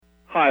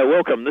Hi,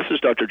 welcome. This is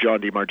Dr.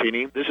 John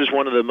DeMartini. This is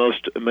one of the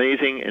most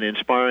amazing and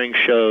inspiring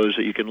shows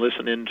that you can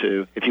listen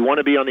into. If you want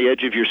to be on the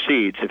edge of your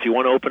seats, if you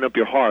want to open up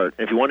your heart,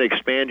 if you want to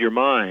expand your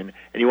mind,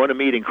 and you want to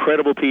meet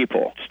incredible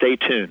people, stay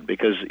tuned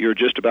because you're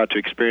just about to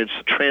experience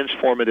a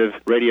transformative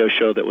radio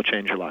show that will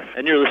change your life.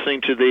 And you're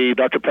listening to the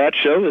Dr. Pat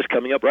Show that's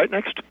coming up right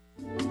next.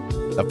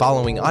 The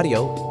following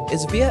audio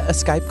is via a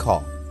Skype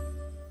call.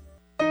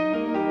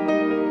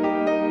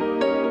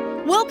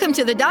 Welcome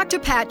to the Dr.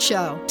 Pat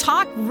Show.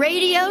 Talk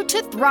radio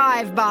to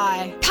thrive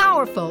by.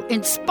 Powerful,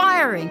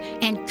 inspiring,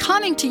 and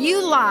coming to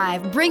you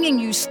live, bringing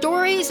you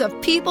stories of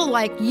people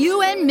like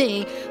you and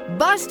me,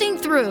 busting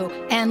through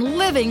and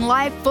living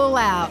life full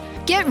out.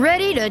 Get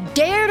ready to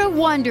dare to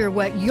wonder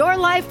what your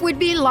life would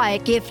be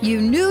like if you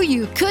knew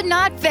you could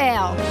not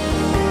fail.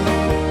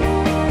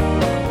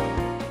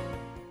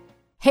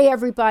 Hey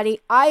everybody,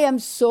 I am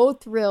so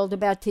thrilled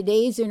about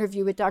today's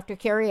interview with Dr.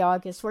 Carey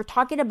August. We're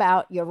talking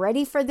about, you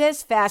ready for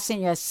this?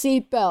 Fasten your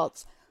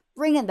seatbelts.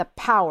 Bringing the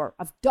power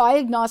of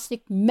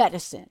diagnostic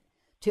medicine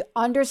to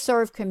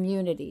underserved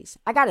communities.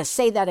 I got to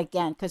say that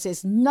again because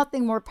there's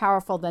nothing more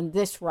powerful than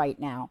this right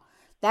now.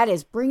 That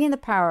is bringing the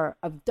power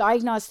of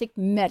diagnostic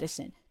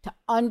medicine to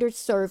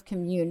underserved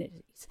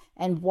communities.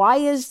 And why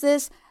is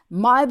this?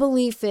 My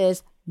belief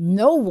is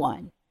no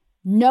one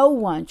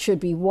should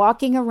be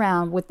walking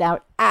around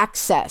without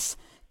access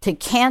to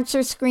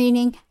cancer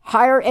screening,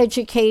 higher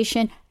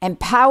education,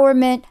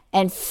 empowerment,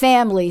 and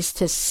families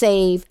to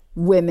save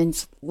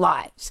women's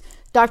lives.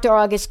 Dr.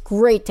 August,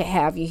 great to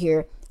have you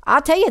here.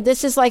 I'll tell you,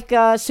 this is like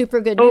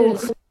super good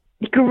news.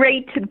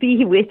 Great to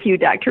be with you,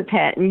 Dr.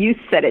 Pat, and you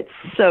said it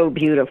so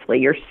beautifully.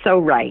 You're so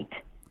right.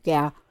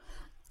 Yeah.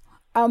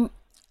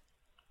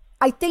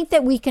 I think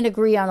that we can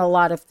agree on a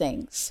lot of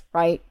things,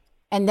 right?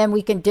 And then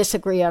we can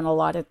disagree on a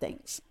lot of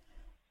things.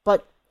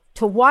 But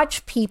to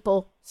watch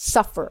people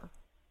suffer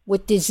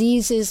with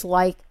diseases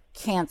like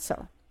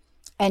cancer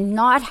and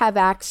not have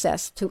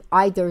access to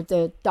either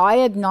the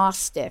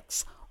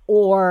diagnostics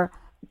or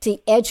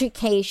the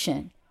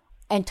education,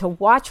 and to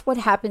watch what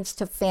happens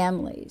to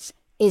families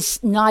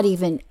is not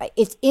even,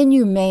 it's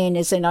inhumane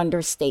is an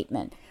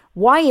understatement.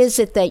 Why is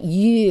it that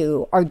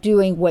you are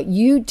doing what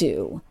you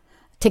do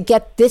to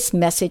get this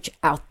message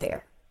out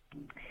there?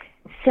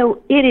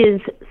 So it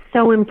is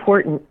so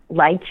important,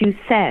 like you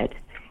said,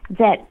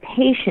 that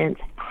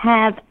patients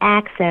have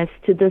access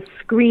to the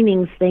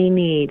screenings they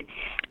need.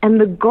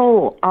 And the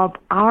goal of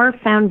our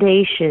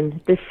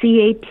foundation, the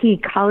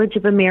CAP, College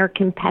of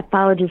American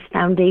Pathologists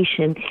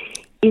Foundation,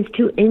 is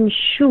to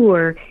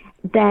ensure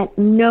that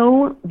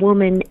no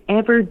woman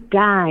ever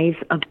dies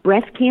of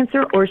breast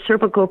cancer or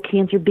cervical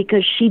cancer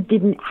because she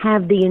didn't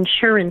have the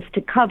insurance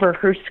to cover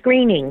her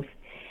screenings.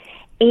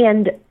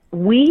 And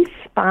we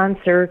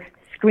sponsor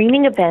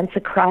screening events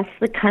across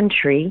the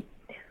country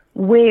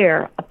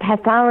where a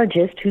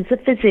pathologist who's a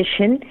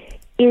physician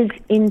is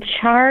in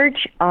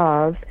charge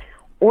of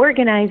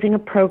organizing a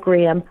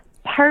program,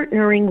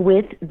 partnering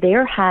with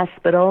their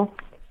hospital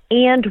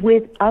and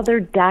with other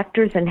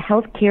doctors and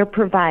healthcare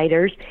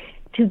providers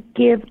to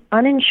give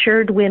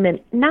uninsured women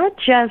not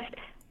just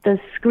the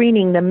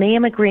screening, the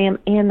mammogram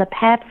and the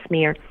pap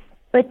smear,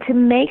 but to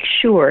make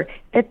sure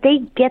that they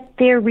get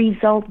their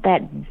result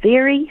that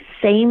very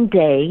same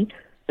day.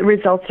 The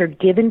results are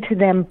given to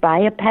them by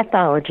a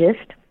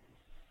pathologist.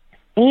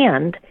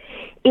 And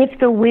if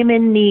the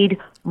women need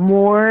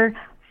more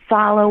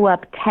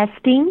follow-up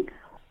testing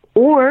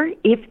or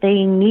if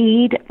they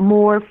need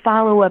more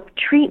follow-up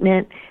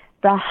treatment,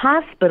 the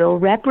hospital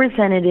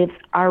representatives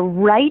are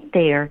right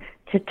there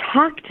to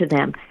talk to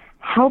them,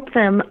 help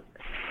them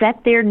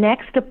set their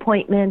next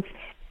appointments,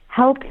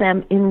 help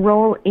them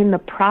enroll in the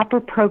proper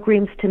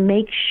programs to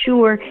make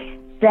sure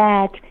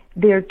that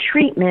their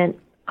treatment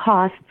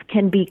costs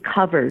can be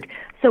covered.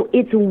 So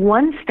it's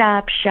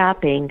one-stop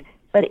shopping,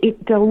 but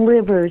it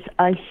delivers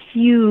a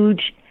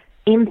huge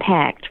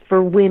impact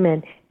for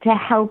women to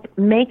help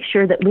make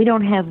sure that we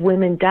don't have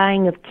women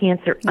dying of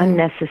cancer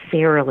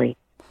unnecessarily.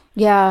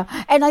 Yeah,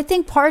 and I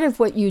think part of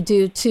what you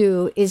do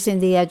too is in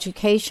the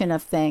education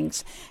of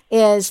things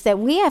is that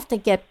we have to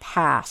get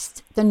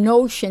past the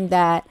notion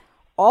that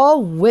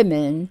all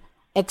women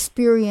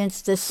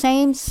experience the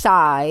same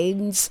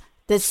signs,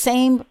 the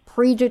same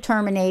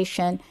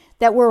predetermination,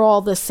 that we're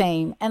all the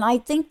same. And I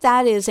think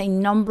that is a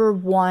number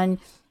one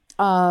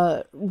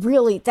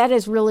that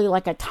is really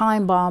like a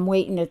time bomb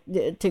waiting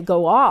to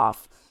go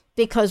off,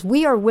 because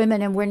we are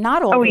women and we're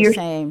not all the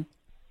same.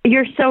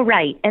 You're so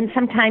right. And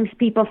sometimes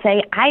people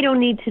say, I don't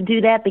need to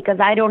do that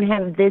because I don't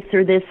have this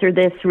or this or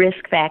this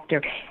risk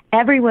factor.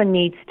 Everyone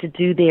needs to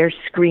do their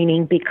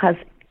screening because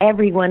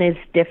everyone is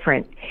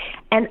different.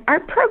 And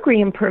our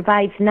program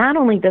provides not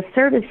only the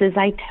services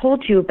I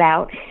told you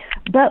about,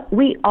 but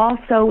we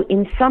also,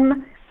 in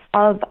some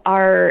of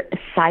our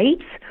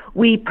sites,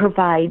 we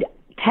provide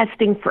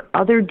testing for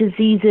other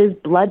diseases,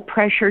 blood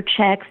pressure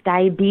checks,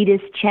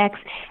 diabetes checks,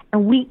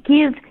 and we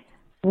give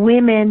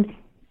women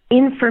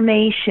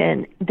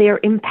information. They're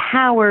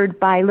empowered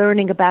by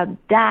learning about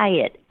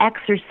diet,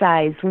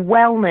 exercise,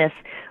 wellness.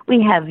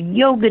 We have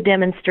yoga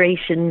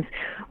demonstrations.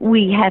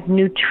 We have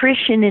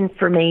nutrition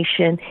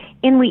information.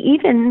 And we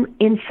even,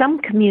 in some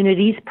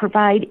communities,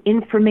 provide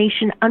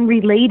information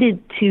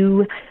unrelated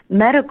to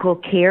medical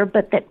care,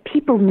 but that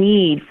people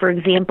need. For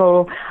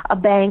example, a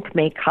bank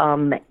may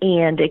come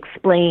and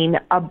explain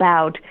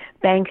about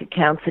bank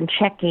accounts and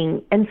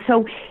checking. And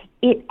so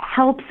it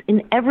helps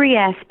in every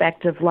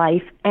aspect of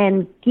life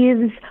and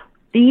gives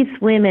these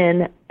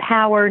women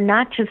power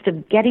not just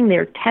of getting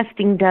their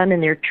testing done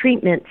and their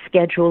treatment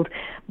scheduled,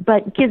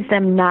 but gives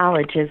them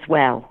knowledge as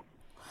well.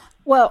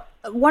 Well,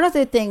 one of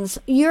the things,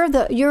 you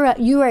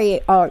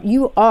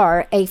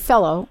are a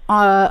fellow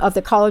of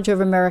the College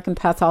of American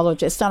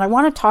Pathologists, and I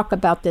want to talk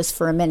about this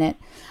for a minute.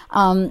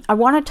 I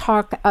want to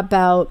talk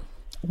about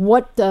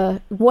what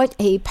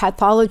a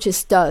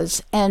pathologist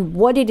does and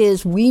what it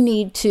is we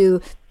need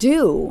to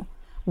do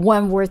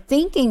when we're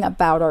thinking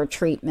about our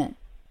treatment.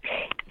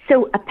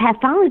 So a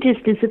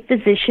pathologist is a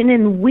physician,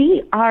 and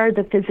we are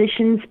the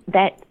physicians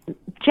that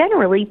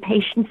generally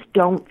patients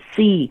don't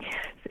see.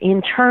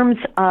 In terms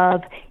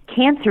of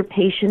cancer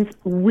patients,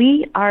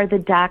 we are the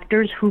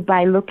doctors who,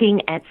 by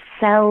looking at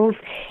cells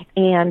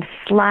and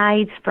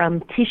slides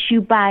from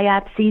tissue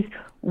biopsies,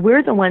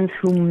 we're the ones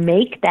who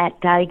make that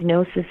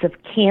diagnosis of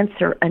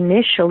cancer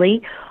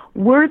initially.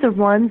 We're the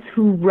ones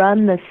who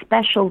run the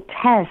special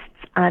tests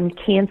on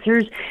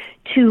cancers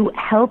to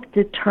help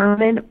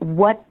determine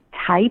what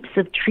types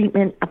of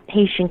treatment a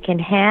patient can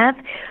have.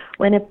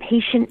 When a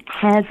patient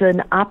has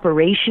an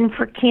operation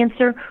for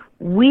cancer,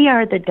 we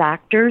are the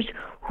doctors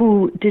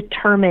who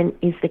determine,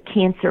 is the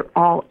cancer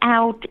all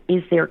out?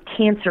 Is there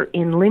cancer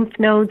in lymph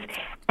nodes?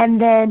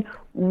 And then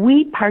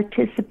we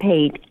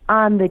participate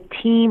on the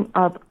team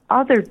of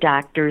other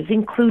doctors,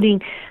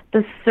 including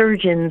the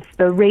surgeons,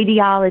 the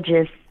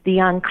radiologists, the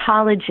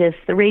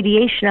oncologists, the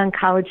radiation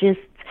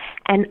oncologists,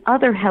 and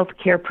other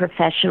healthcare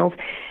professionals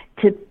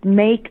to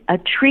make a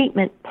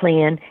treatment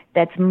plan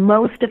that's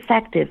most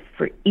effective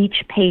for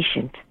each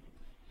patient.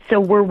 So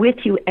we're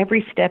with you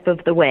every step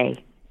of the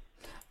way.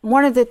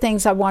 One of the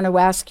things I want to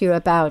ask you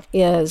about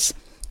is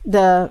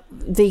the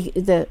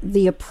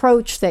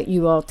approach that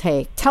you all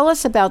take. Tell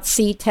us about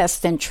see,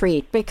 test, and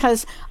treat,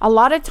 because a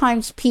lot of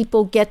times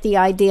people get the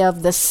idea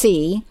of the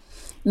see,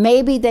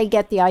 maybe they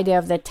get the idea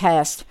of the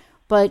test,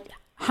 but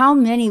how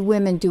many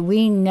women do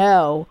we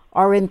know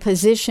are in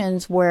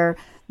positions where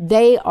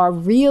they are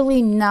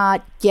really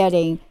not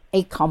getting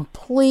a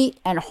complete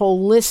and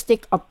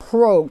holistic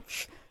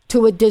approach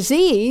to a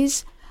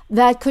disease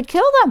that could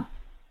kill them?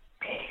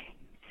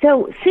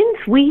 So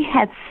since we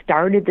have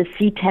started the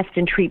See, Test,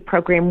 and Treat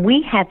program,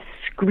 we have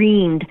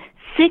screened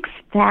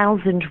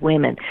 6,000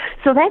 women.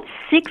 So that's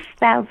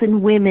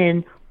 6,000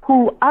 women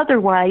who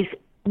otherwise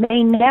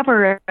may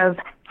never have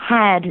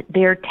had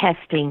their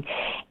testing.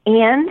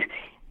 And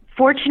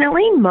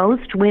fortunately,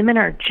 most women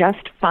are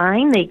just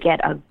fine. They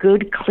get a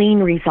good, clean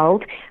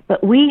result.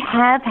 But we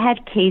have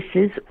had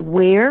cases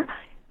where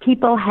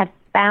people have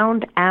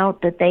found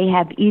out that they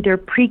have either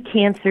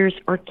precancers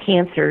or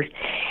cancers.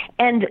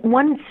 And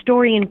one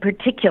story in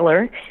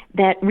particular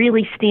that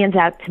really stands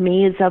out to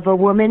me is of a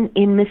woman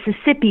in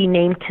Mississippi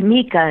named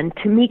Tamika. And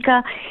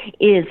Tamika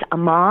is a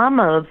mom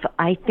of,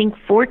 I think,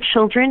 4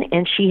 children,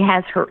 and she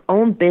has her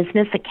own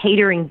business, a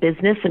catering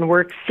business, and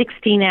works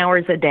 16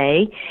 hours a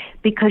day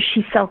because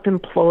she's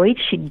self-employed.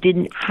 She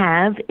didn't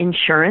have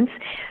insurance.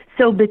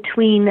 So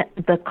between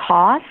the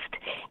cost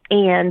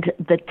and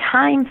the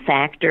time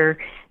factor,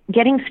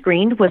 getting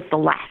screened was the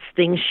last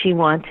thing she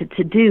wanted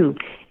to do.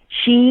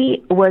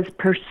 She was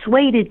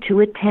persuaded to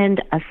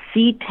attend a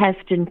See,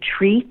 Test, and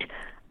Treat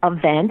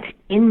event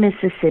in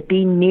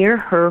Mississippi near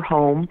her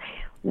home,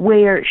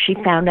 where she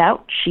found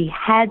out she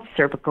had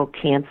cervical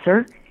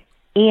cancer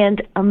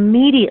and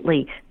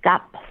immediately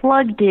got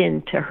plugged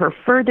into her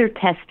further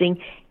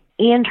testing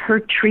and her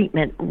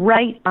treatment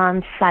right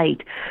on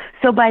site.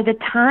 So by the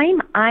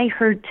time I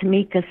heard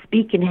Tamika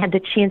speak and had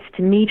the chance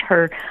to meet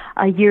her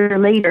a year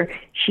later,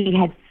 she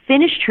had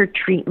finished her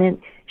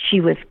treatment, she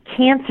was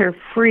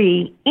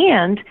cancer-free,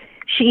 and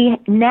she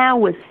now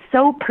was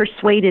so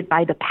persuaded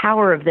by the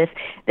power of this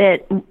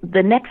that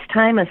the next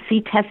time a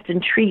See, Test,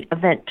 and Treat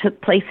event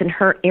took place in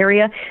her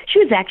area, she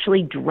was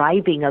actually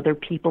driving other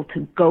people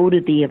to go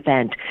to the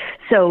event.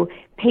 So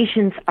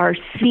patients are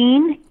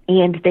seen,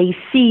 and they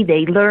see,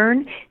 they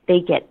learn,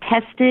 they get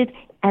tested,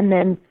 and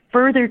then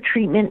further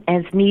treatment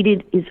as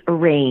needed is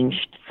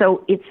arranged.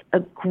 So it's a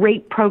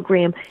great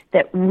program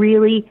that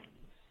really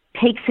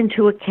takes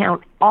into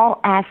account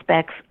all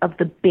aspects of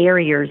the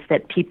barriers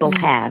that people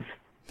have.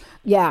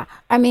 Yeah,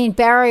 I mean,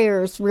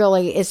 barriers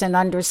really is an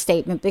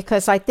understatement,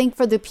 because I think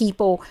for the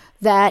people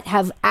that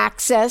have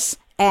access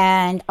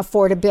and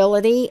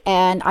affordability,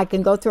 and I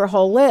can go through a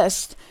whole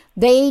list,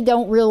 they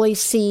don't really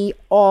see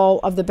all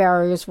of the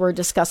barriers we're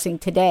discussing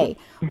today.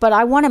 But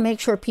I want to make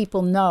sure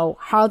people know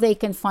how they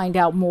can find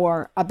out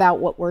more about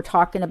what we're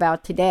talking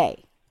about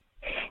today.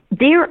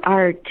 There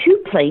are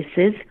 2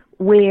 places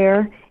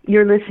where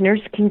your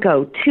listeners can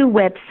go, 2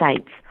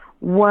 websites.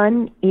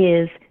 One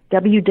is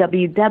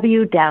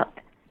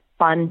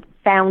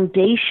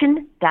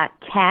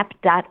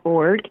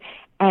www.foundation.cap.org,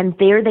 and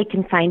there they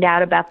can find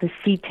out about the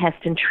See,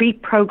 Test, and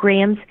Treat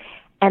programs.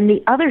 And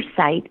the other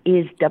site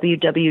is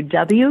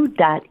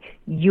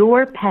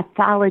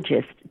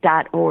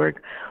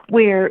www.yourpathologist.org,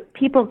 where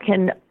people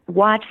can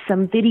watch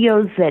some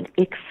videos that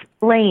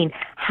explain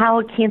how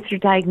a cancer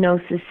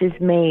diagnosis is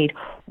made,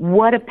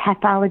 what a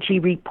pathology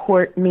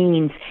report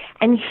means,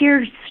 and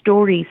hear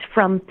stories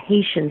from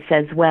patients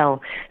as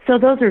well. So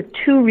those are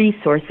two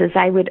resources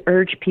I would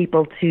urge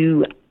people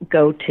to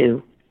go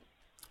to.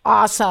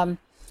 Awesome.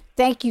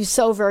 Thank you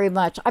so very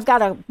much. I've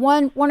got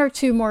one or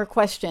two more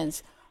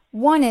questions.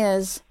 One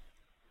is,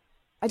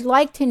 I'd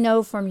like to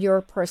know from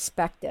your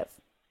perspective,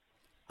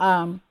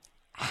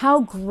 how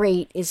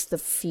great is the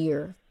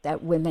fear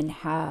that women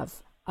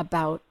have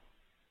about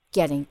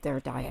getting their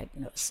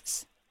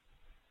diagnosis?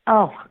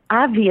 Oh,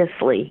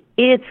 obviously,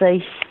 it's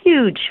a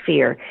huge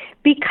fear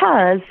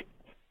because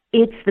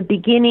it's the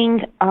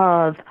beginning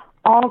of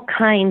all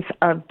kinds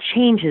of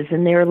changes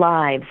in their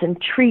lives and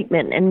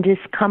treatment and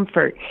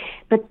discomfort.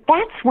 But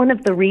that's one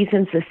of the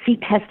reasons the See,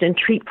 Test, and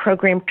Treat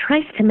program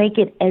tries to make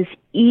it as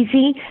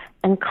easy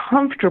and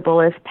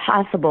comfortable as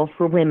possible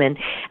for women.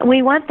 And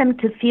we want them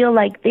to feel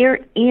like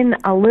they're in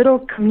a little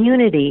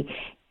community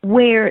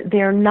where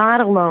they're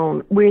not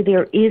alone, where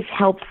there is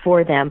help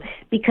for them,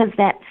 because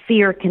that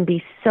fear can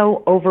be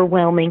so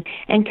overwhelming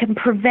and can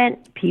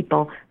prevent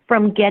people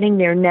from getting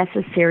their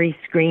necessary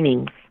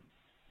screenings.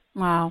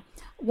 Wow.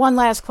 One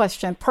last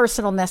question,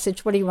 personal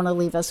message. What do you want to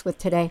leave us with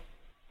today?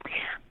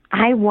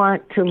 I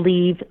want to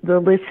leave the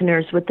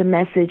listeners with the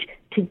message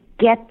to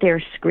get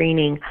their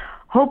screening.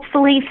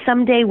 Hopefully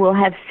someday we'll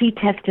have See,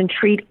 Test, and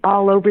Treat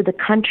all over the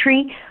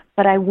country,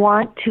 but I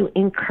want to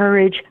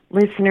encourage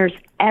listeners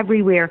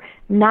everywhere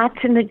not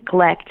to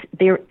neglect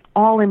their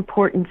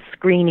all-important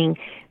screening,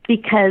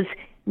 because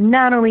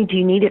not only do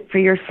you need it for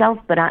yourself,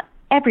 but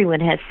everyone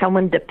has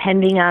someone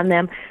depending on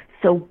them.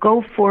 So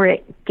go for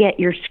it. Get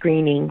your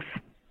screenings.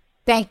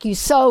 Thank you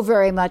so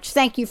very much.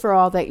 Thank you for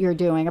all that you're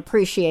doing.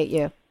 Appreciate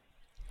you.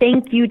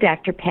 Thank you,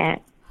 Dr.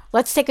 Pat.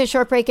 Let's take a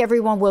short break,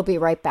 everyone. We'll be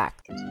right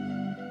back.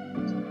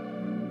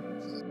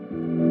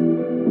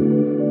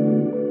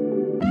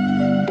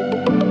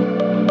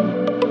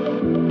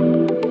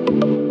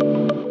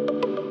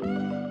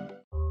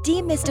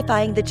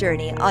 Demystifying the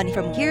Journey on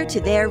From Here to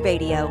There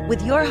Radio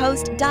with your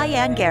host,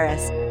 Diane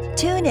Garris.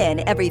 Tune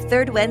in every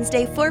third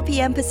Wednesday, 4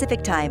 p.m.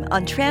 Pacific Time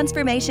on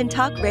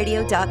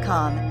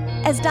TransformationTalkRadio.com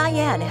as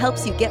Diane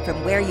helps you get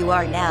from where you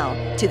are now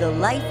to the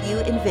life you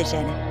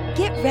envision.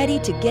 Get ready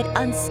to get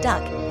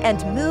unstuck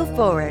and move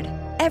forward.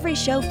 Every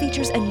show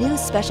features a new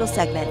special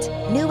segment,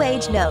 New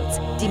Age Notes,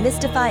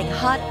 demystifying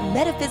hot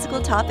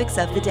metaphysical topics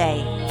of the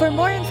day. For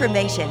more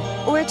information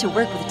or to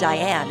work with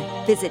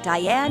Diane, visit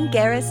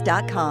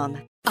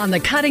DianeGarris.com. On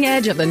the cutting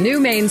edge of the new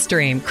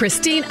mainstream,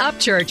 Christine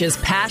Upchurch is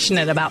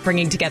passionate about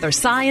bringing together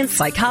science,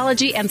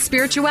 psychology, and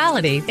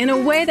spirituality in a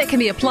way that can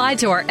be applied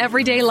to our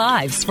everyday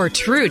lives for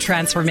true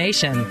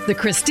transformation. The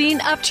Christine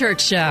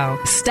Upchurch Show,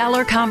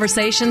 stellar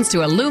conversations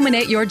to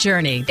illuminate your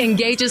journey,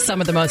 engages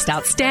some of the most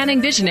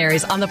outstanding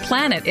visionaries on the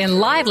planet in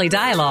lively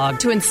dialogue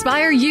to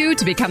inspire you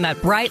to become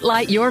that bright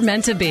light you're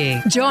meant to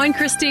be. Join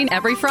Christine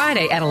every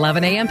Friday at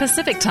 11 a.m.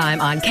 Pacific Time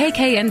on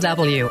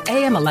KKNW,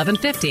 AM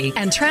 1150,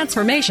 and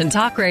Transformation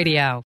Talk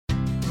Radio.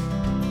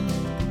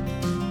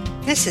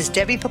 This is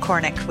Debbie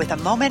Pokornik with a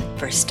moment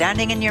for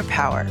standing in your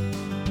power.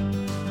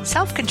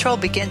 Self-control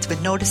begins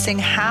with noticing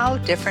how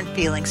different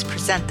feelings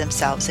present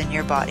themselves in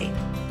your body.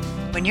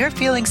 When you're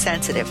feeling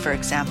sensitive, for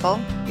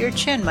example, your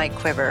chin might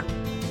quiver,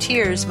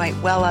 tears might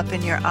well up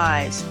in your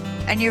eyes,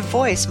 and your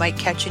voice might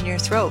catch in your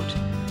throat.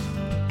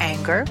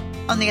 Anger,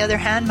 on the other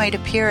hand, might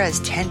appear as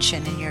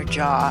tension in your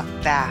jaw,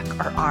 back,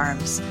 or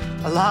arms,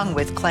 along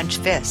with clenched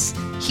fists,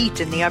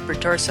 heat in the upper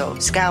torso,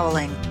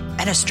 scowling,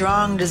 and a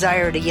strong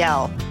desire to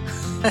yell.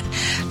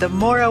 The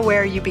more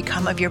aware you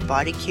become of your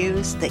body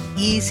cues, the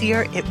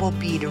easier it will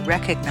be to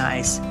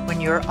recognize when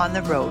you're on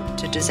the road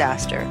to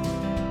disaster.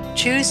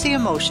 Choose the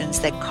emotions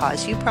that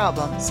cause you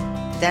problems,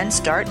 then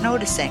start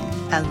noticing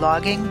and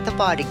logging the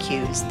body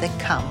cues that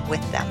come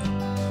with them.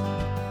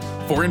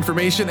 For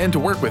information and to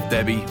work with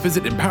Debbie,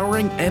 visit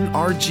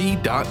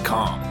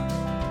empoweringnrg.com.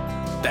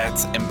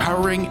 That's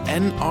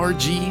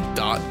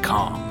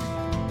empoweringnrg.com.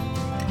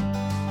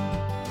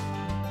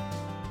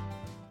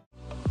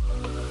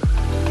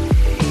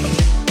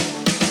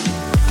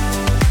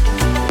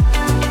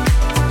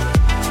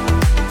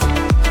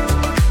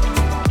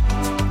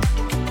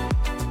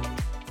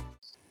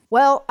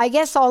 Well, I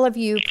guess all of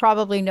you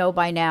probably know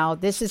by now,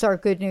 this is our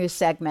good news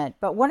segment.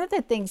 But one of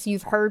the things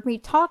you've heard me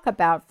talk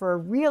about for a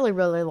really,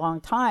 really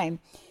long time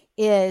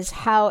is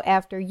how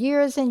after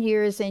years and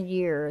years and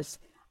years,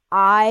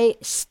 I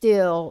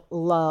still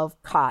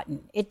love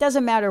cotton. It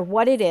doesn't matter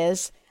what it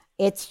is.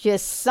 It's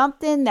just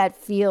something that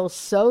feels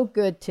so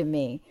good to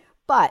me.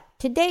 But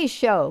today's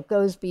show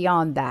goes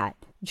beyond that.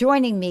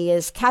 Joining me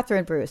is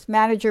Catherine Bruce,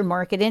 Manager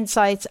Market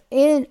Insights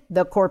in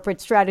the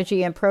Corporate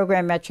Strategy and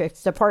Program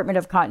Metrics Department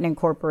of Cotton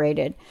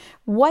Incorporated.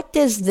 What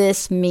does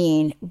this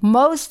mean?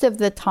 Most of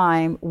the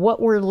time,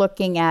 what we're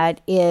looking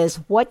at is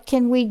what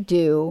can we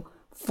do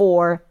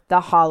for the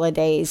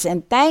holidays?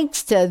 And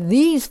thanks to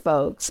these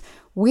folks,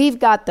 we've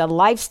got the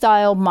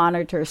Lifestyle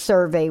Monitor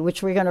Survey,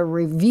 which we're going to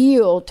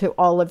reveal to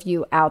all of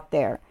you out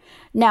there.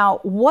 Now,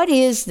 what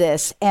is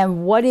this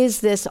and what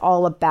is this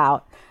all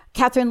about?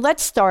 Catherine,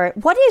 let's start.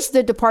 What is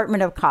the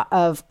Department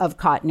of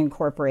Cotton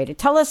Incorporated?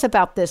 Tell us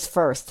about this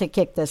first to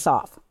kick this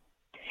off.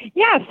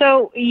 Yeah,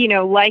 so,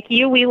 like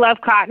you, we love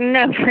cotton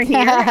over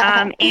here.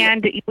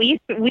 And we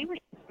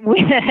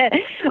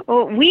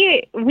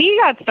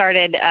got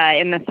started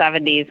in the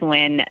 70s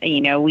when,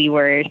 we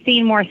were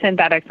seeing more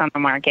synthetics on the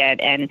market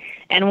and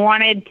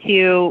wanted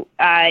to,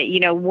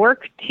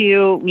 work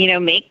to,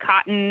 make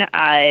cotton,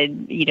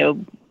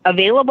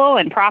 available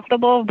and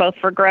profitable both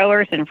for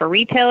growers and for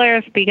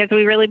retailers because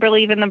we really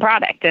believe in the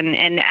product.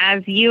 And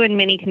as you and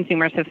many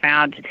consumers have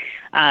found,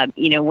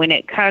 when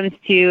it comes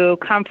to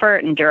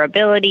comfort and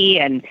durability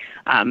and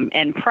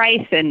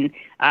price and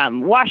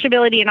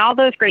washability and all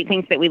those great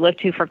things that we look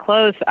to for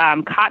clothes,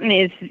 cotton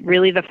is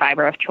really the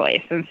fiber of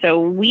choice. And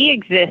so we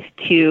exist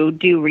to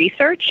do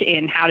research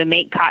in how to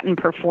make cotton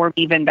perform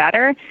even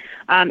better,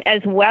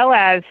 as well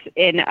as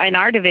in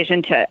our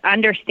division to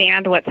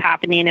understand what's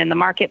happening in the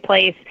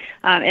marketplace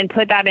and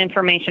put that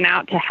information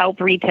out to help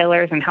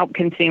retailers and help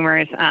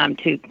consumers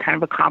to kind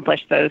of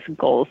accomplish those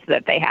goals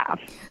that they have.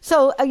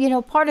 So,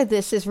 part of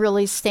this is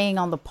really staying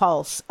on the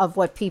pulse of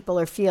what people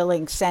are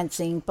feeling,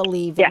 sensing,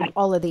 believing,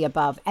 all of the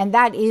above. And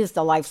that is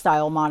the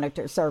Lifestyle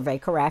Monitor Survey,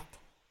 correct?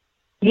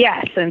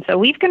 Yes, and so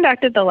we've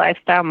conducted the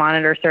Lifestyle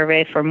Monitor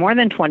Survey for more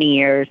than 20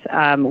 years.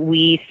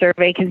 We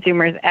survey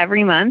consumers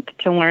every month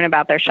to learn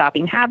about their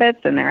shopping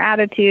habits and their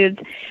attitudes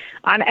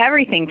on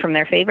everything from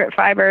their favorite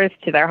fibers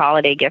to their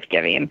holiday gift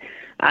giving.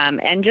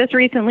 And just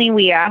recently,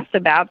 we asked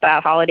about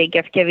that holiday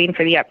gift giving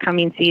for the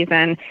upcoming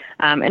season,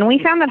 and we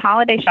found that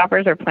holiday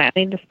shoppers are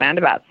planning to spend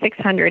about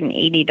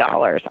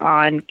 $680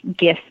 on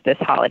gifts this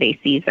holiday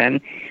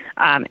season.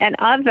 And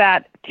of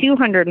that,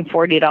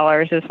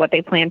 $240 is what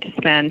they plan to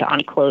spend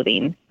on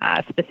clothing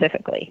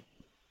specifically.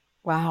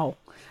 Wow.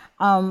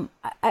 From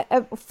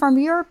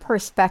your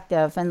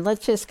perspective, and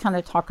let's just kind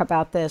of talk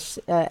about this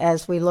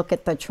as we look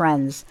at the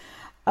trends.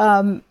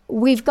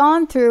 We've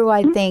gone through,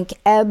 I think,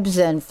 ebbs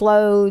and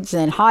flows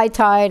and high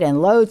tide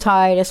and low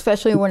tide,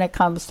 especially when it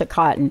comes to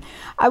cotton.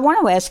 I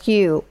want to ask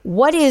you,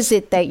 what is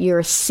it that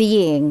you're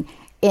seeing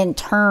in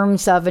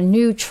terms of a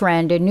new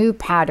trend, a new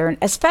pattern,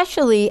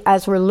 especially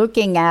as we're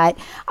looking at,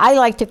 I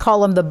like to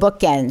call them the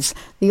bookends,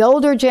 the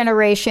older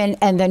generation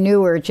and the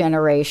newer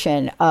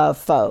generation of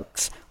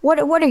folks. What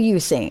are you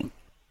seeing?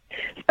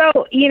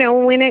 So,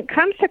 when it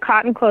comes to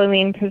cotton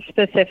clothing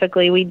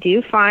specifically, we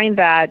do find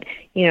that,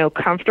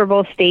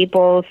 comfortable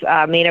staples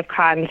made of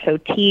cotton, so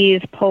tees,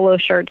 polo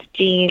shirts,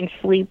 jeans,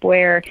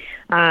 sleepwear,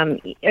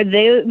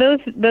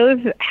 those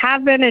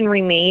have been and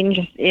remain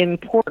just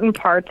important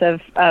parts of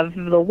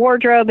the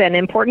wardrobe and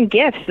important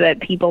gifts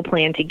that people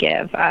plan to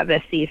give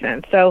this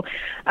season. So,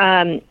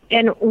 and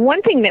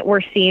one thing that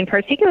we're seeing,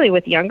 particularly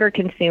with younger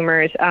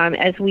consumers,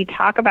 as we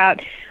talk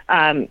about,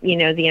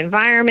 the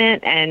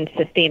environment and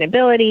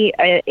sustainability,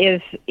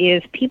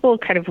 is people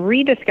kind of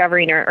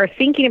rediscovering or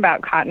thinking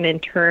about cotton in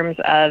terms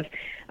of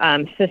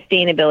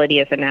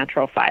sustainability as a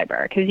natural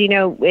fiber, because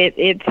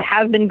it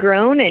has been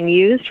grown and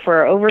used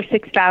for over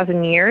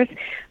 6,000 years,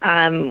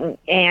 and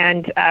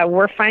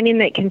we're finding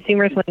that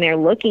consumers, when they're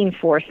looking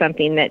for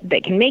something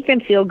that can make them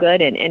feel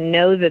good and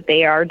know that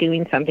they are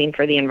doing something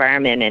for the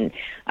environment,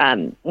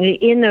 and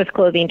in those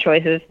clothing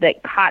choices,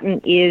 that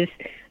cotton is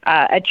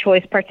a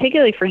choice,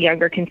 particularly for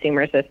younger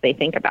consumers as they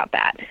think about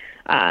that.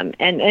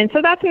 And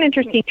so that's an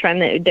interesting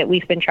trend that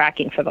we've been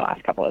tracking for the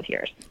last couple of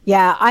years.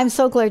 Yeah, I'm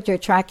so glad you're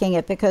tracking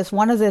it, because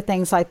one of the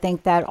things I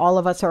think that all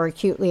of us are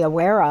acutely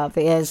aware of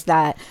is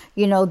that,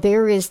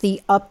 there is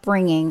the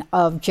upbringing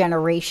of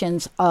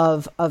generations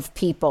of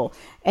people,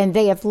 and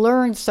they have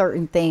learned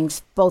certain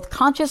things both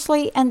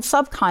consciously and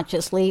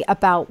subconsciously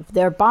about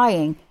their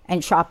buying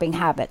and shopping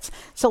habits.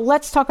 So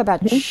let's talk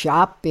about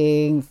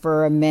shopping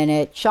for a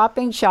minute.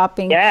 Shopping,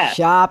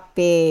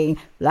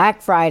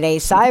 Black Friday,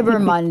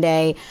 Cyber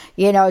Monday,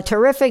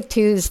 Terrific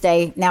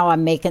Tuesday. Now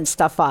I'm making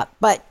stuff up.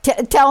 But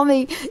tell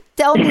me,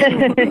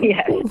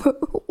 yes.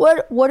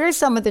 What are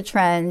some of the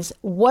trends?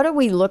 What are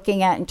we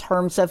looking at in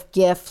terms of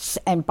gifts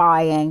and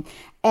buying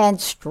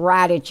and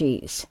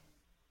strategies?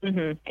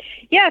 Mm-hmm.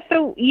 Yeah,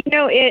 so,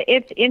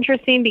 it's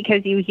interesting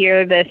because you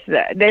hear this,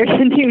 there's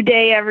a new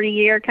day every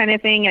year kind of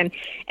thing.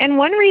 And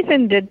one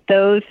reason that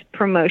those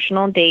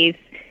promotional days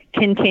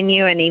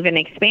continue and even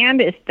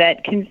expand is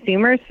that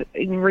consumers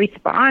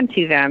respond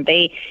to them.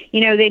 They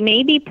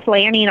may be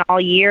planning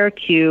all year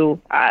to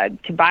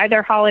buy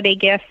their holiday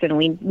gifts, and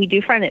we do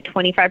find that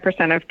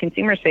 25% of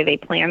consumers say they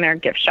plan their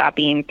gift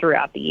shopping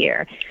throughout the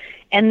year.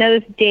 And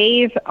those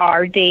days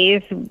are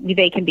days,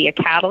 they can be a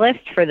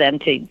catalyst for them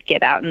to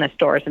get out in the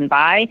stores and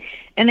buy.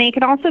 And they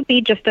can also be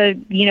just a,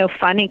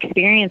 fun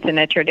experience and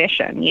a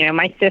tradition.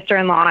 My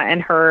sister-in-law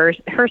and her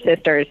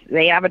sisters,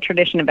 they have a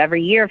tradition of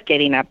every year of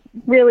getting up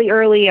really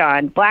early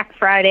on Black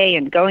Friday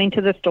and going to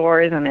the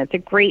stores, and it's a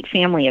great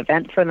family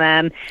event for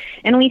them.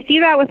 And we see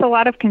that with a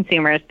lot of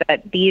consumers,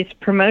 that these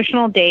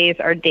promotional days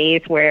are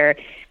days where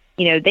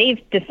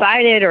they've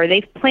decided or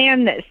they've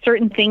planned that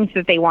certain things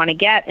that they want to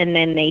get, and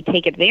then they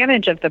take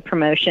advantage of the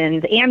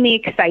promotions and the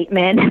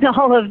excitement and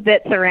all of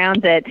that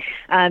surrounds it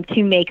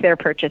to make their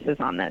purchases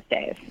on those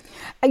days.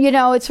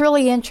 It's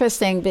really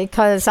interesting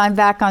because I'm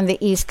back on the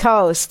East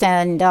Coast,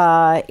 and,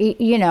 I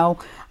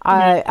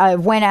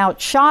went out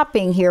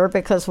shopping here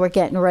because we're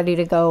getting ready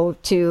to go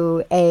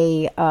to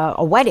a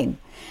wedding.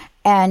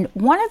 And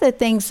one of the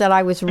things that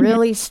I was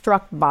really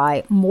struck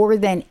by more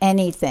than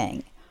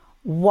anything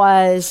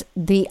was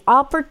the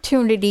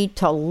opportunity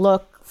to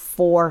look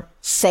for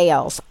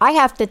sales. I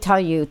have to tell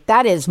you,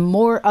 that is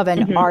more of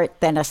an art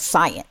than a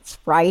science,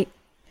 right?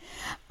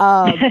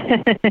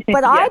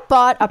 But I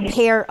bought a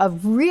pair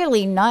of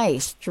really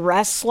nice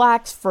dress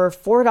slacks for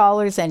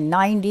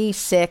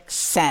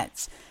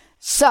 $4.96.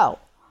 So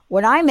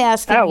when I'm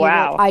asking you,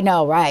 I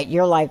know, right?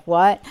 You're like,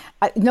 what?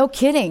 No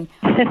kidding.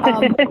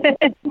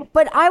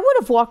 But I would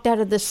have walked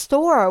out of the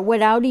store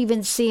without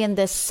even seeing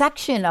this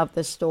section of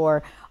the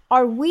store.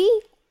 Are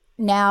we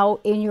now,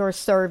 in your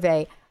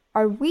survey,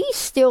 are we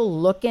still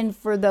looking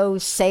for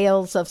those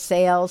sales of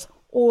sales,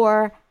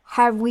 or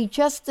have we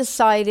just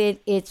decided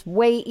it's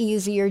way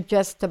easier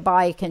just to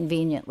buy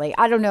conveniently?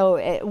 I don't know.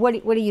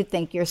 What do you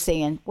think you're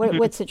seeing?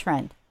 What's the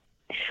trend?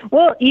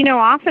 Well,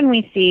 often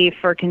we see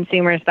for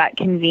consumers that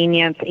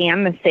convenience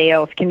and the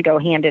sales can go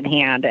hand in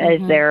hand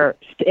as they're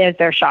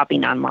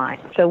shopping online.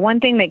 So one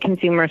thing that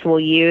consumers will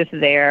use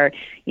their,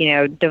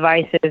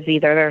 devices,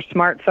 either their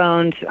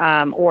smartphones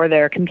or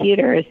their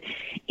computers,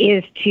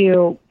 is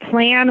to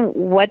plan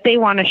what they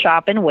want to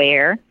shop and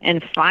where,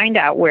 and find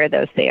out where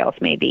those sales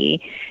may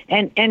be,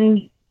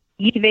 and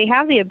they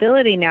have the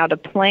ability now to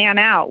plan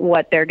out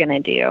what they're going to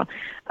do.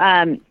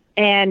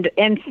 And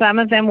some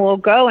of them will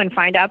go and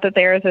find out that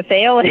there is a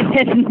sale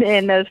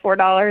in those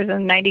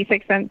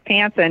 $4.96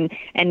 pants and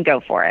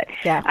go for it.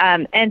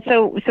 Yeah. And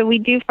so we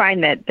do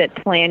find that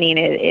planning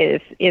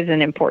is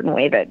an important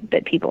way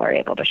that people are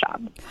able to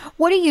shop.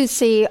 What do you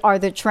see are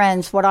the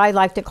trends, what I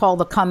like to call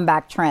the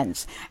comeback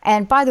trends?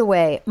 And by the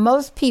way,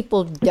 most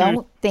people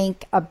don't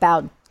think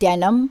about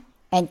denim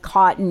and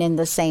cotton in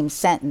the same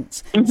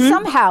sentence.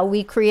 Somehow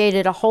we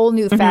created a whole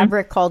new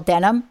fabric called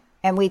denim,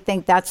 and we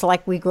think that's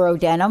like we grow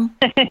denim.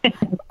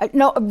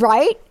 No,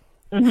 right?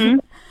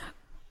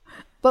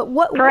 But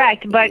what?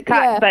 Correct, but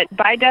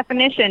by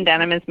definition,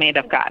 denim is made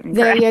of cotton.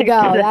 There you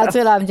go. That's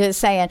what I'm just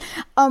saying.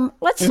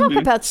 Let's talk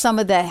about some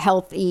of the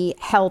health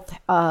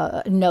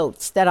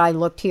notes that I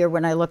looked here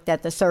when I looked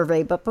at the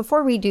survey. But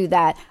before we do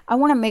that, I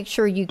want to make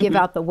sure you give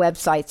out the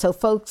website so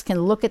folks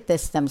can look at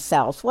this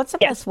themselves. What's the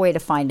best way to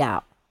find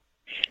out?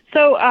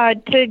 So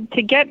to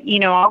get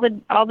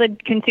all the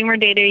consumer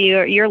data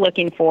you're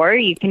looking for,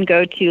 you can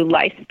go to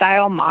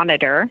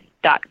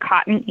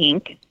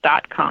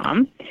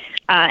lifestylemonitor.cottoninc.com,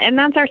 and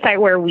that's our site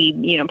where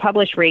we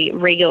publish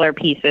regular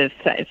pieces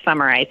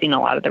summarizing a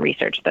lot of the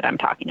research that I'm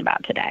talking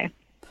about today.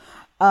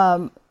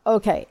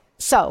 Okay,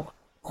 so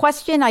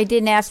question I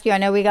didn't ask you. I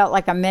know we got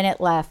like a minute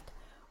left.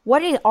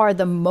 What are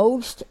the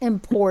most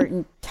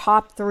important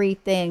top 3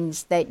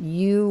 things that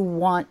you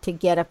want to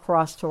get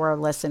across to our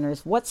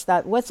listeners? What's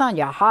on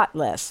your hot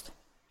list?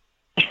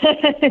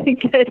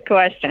 Good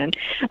question.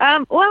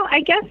 Well,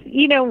 I guess,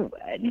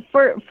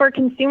 for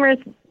consumers,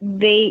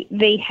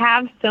 they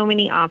have so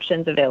many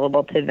options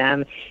available to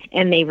them,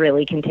 and they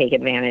really can take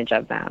advantage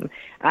of them.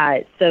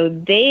 So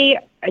we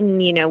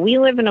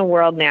live in a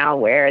world now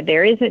where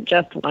there isn't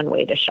just one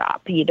way to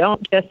shop. You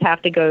don't just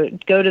have to go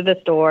to the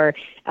store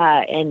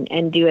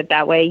and do it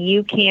that way.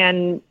 You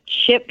can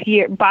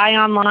buy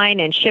online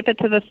and ship it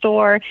to the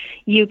store.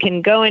 You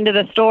can go into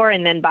the store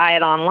and then buy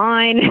it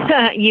online.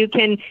 You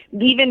can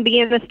even be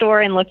in the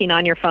store and looking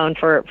on your phone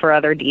for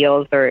other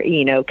deals, or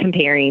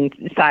comparing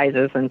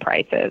sizes and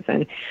prices.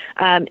 And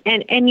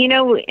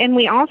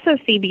we also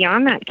see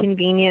beyond that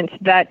convenience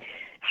that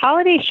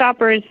holiday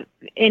shoppers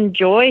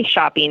enjoy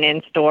shopping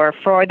in store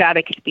for that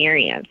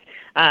experience.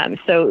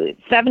 So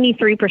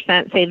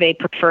 73% say they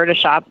prefer to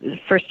shop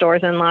for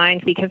stores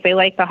online because they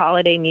like the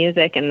holiday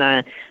music and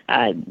the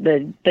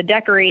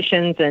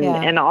decorations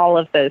and all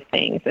of those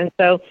things. And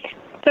so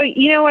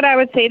what I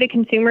would say to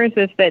consumers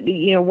is that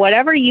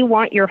whatever you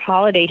want your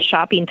holiday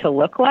shopping to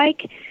look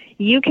like,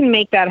 you can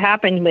make that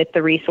happen with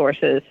the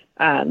resources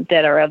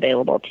that are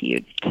available to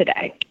you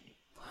today.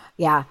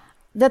 Yeah.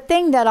 The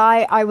thing that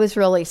I was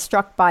really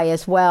struck by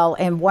as well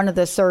in one of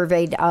the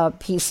surveyed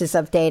pieces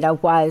of data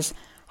was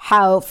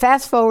how,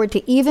 fast forward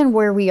to even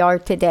where we are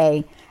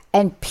today,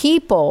 and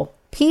people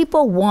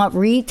People want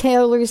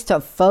retailers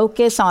to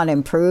focus on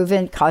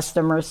improving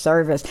customer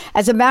service.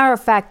 As a matter of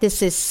fact,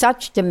 this is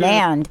such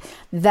demand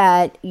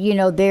that,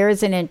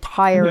 there's an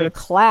entire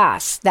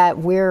class that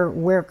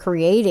we're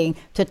creating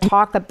to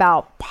talk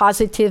about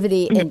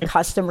positivity in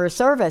customer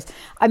service.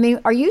 I mean,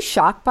 are you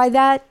shocked by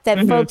that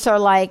folks are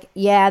like,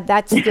 yeah,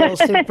 that's still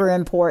super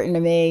important to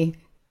me?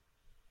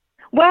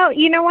 Well,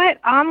 you know what?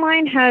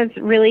 Online has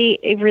really,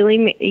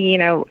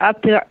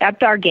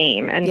 upped our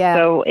game, and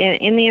so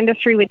in the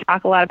industry, we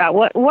talk a lot about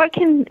what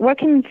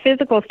can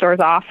physical stores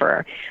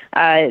offer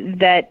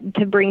that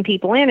to bring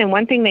people in, and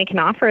one thing they can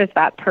offer is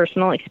that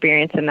personal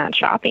experience and that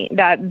shopping,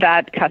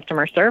 that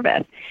customer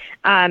service.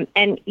 And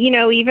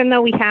even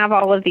though we have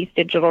all of these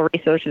digital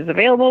resources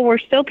available, we're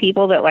still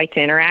people that like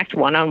to interact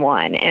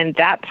one-on-one, and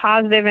that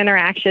positive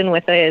interaction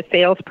with a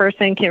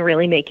salesperson can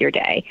really make your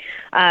day.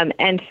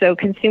 And so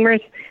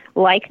consumers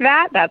like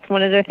that. That's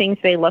one of the things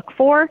they look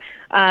for.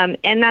 And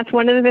that's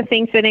one of the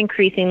things that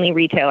increasingly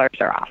retailers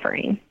are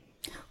offering.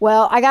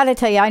 Well, I got to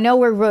tell you, I know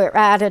we're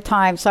out of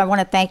time, so I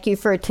want to thank you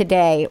for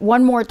today.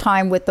 One more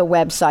time with the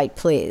website,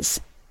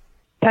 please.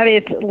 That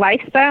is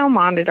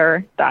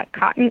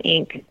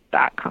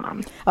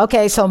lifestylemonitor.cottoninc.com.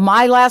 Okay, so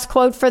my last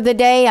quote for the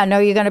day, I know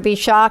you're going to be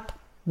shocked.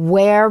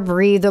 Wear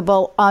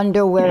breathable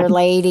underwear,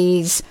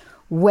 ladies.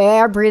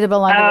 Wear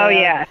breathable underwear. Oh,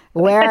 yeah.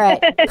 Wear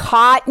it.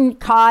 Cotton,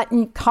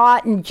 cotton,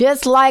 cotton,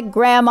 just like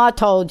Grandma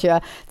told you.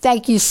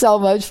 Thank you so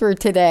much for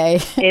today.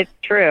 It's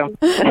true.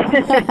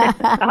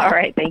 All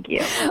right, thank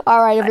you.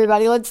 All right,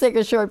 everybody, let's take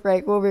a short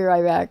break. We'll be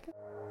right back.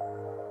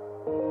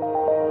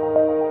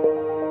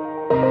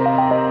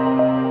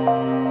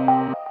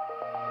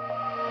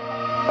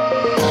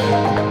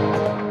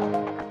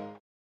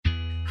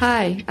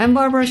 Hi, I'm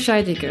Barbara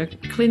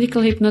Scheidegger,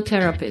 clinical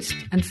hypnotherapist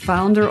and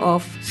founder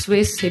of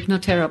Swiss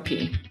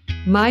Hypnotherapy.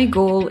 My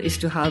goal is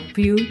to help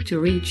you to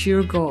reach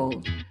your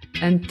goal,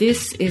 and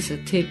this is a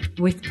tip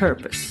with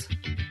purpose.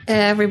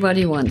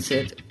 Everybody wants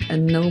it,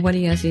 and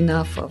nobody has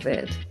enough of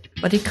it.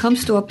 But it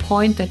comes to a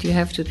point that you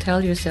have to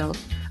tell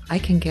yourself, I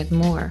can get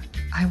more.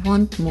 I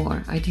want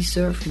more. I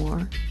deserve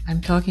more.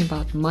 I'm talking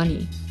about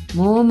money.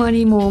 More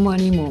money, more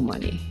money, more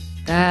money.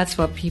 That's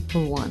what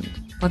people want.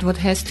 But what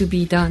has to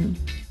be done?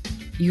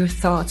 Your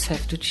thoughts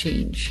have to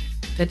change.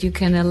 That you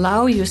can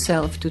allow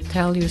yourself to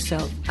tell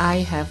yourself, I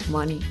have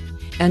money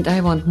and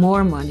I want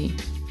more money.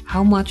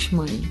 How much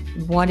money?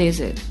 What is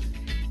it?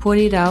 Put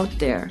it out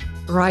there.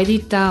 Write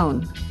it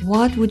down.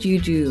 What would you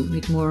do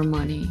with more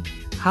money?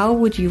 How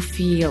would you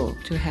feel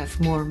to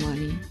have more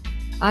money?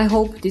 I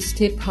hope this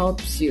tip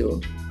helps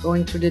you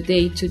going through the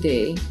day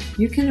today.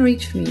 You can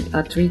reach me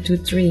at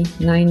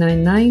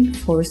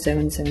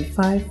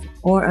 323-999-4775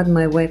 or at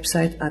my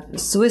website at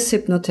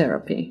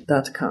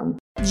swisshypnotherapy.com.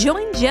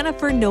 Join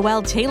Jennifer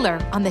Noel Taylor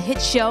on the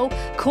hit show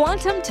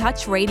Quantum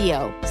Touch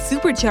Radio,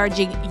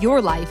 supercharging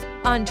your life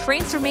on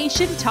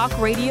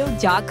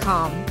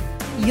TransformationTalkRadio.com.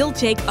 You'll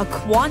take a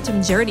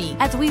quantum journey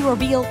as we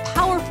reveal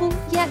powerful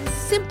yet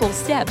simple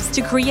steps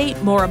to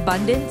create more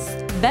abundance,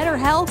 better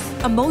health,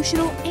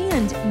 emotional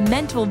and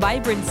mental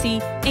vibrancy,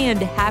 and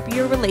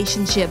happier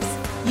relationships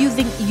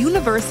using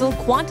universal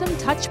quantum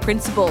touch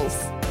principles.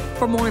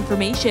 For more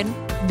information,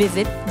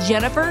 visit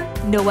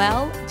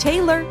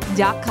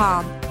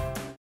JenniferNoelTaylor.com.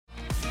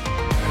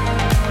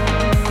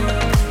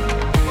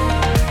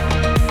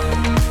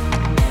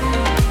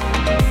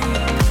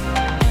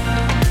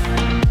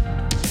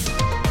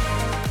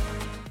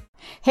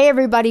 Hey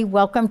everybody,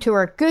 welcome to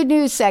our good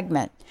news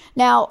segment.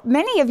 Now,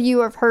 many of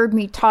you have heard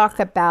me talk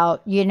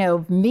about,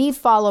 me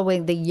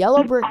following the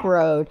yellow brick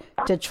road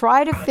to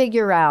try to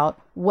figure out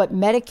what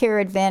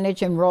Medicare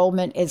Advantage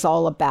enrollment is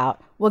all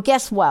about. Well,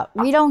 guess what?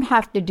 We don't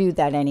have to do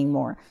that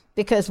anymore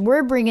because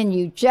we're bringing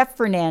you Jeff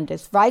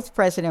Fernandez, Vice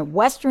President,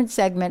 Western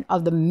Segment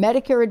of the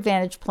Medicare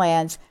Advantage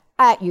plans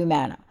at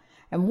Humana.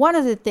 And one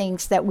of the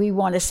things that we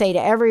want to say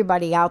to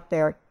everybody out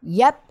there,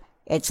 yep,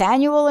 it's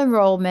annual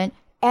enrollment,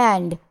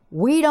 and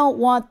we don't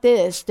want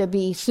this to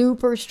be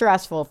super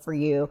stressful for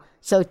you.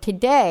 So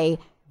today,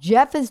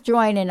 Jeff is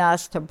joining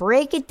us to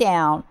break it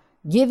down,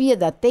 give you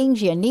the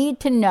things you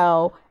need to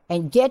know,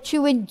 and get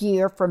you in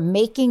gear for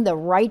making the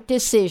right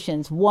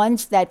decisions,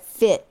 ones that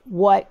fit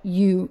what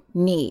you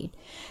need.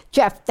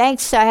 Jeff,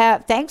 thanks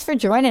for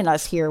joining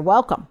us here.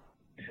 Welcome.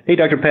 Hey,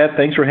 Dr. Pat,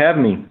 thanks for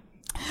having me.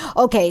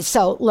 Okay,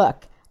 so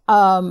look.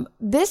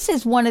 This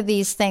is one of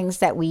these things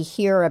that we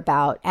hear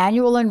about,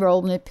 annual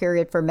enrollment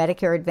period for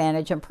Medicare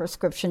Advantage and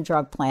prescription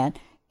drug plan.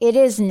 It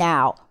is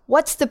now.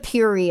 What's the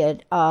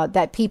period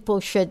that people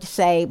should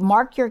say,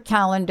 mark your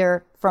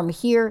calendar from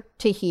here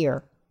to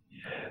here?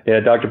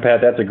 Yeah, Dr.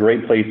 Pat, that's a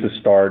great place to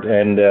start,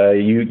 and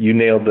you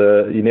nailed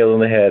it on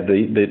the head.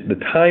 The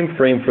time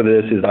frame for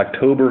this is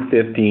October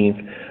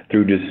 15th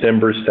through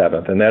December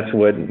 7th, and that's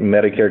what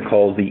Medicare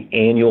calls the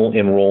annual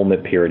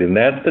enrollment period. And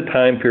that's the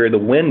time period, the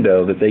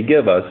window that they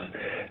give us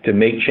to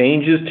make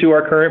changes to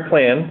our current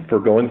plan for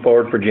going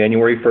forward for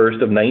January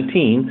 1st of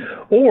 19,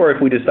 or if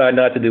we decide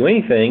not to do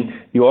anything,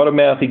 you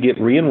automatically get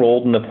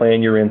re-enrolled in the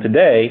plan you're in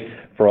today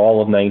for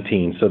all of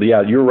 19. So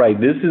yeah, you're right.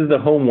 This is the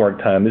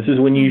homework time. This is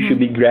when you should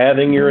be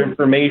gathering your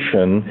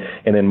information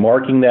and then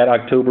marking that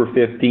October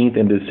 15th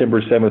and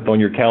December 7th on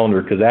your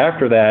calendar, because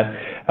after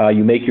that,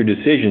 you make your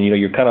decision.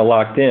 You're kind of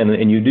locked in,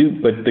 and you do.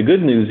 But the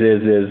good news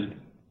is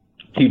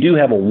you do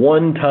have a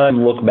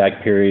one-time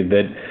look-back period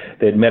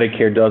that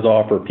Medicare does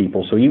offer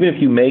people. So even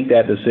if you make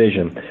that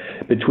decision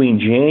between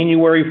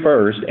January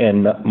 1st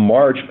and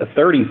March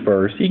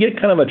 31st, you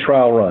get kind of a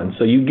trial run.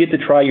 So you get to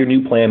try your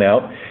new plan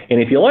out, and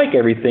if you like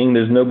everything,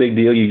 there's no big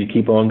deal. You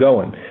keep on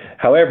going.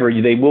 However,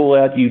 they will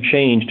let you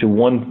change to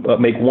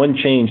make one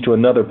change to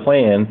another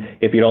plan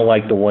if you don't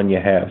like the one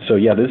you have. So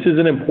yeah, this is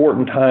an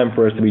important time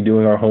for us to be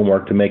doing our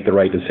homework to make the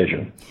right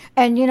decision.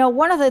 And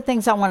one of the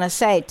things I want to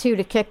say too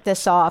to kick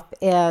this off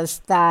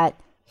is that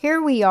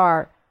here we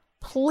are.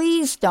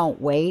 Please don't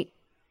wait.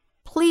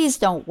 Please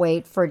don't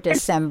wait for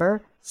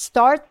December.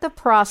 Start the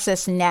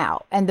process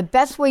now. And the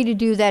best way to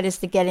do that is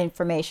to get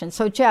information.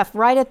 So Jeff,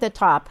 right at the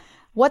top,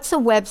 what's a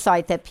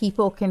website that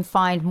people can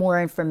find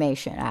more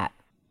information at?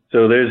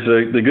 So there's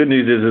the good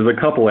news is there's a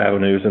couple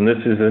avenues, and this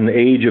is an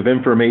age of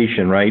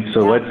information, right?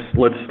 So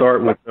let's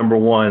start with number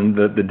one,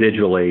 the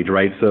digital age,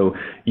 right? So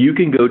you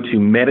can go to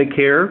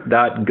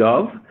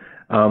Medicare.gov.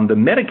 The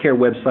Medicare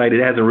website,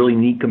 it has a really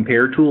neat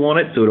compare tool on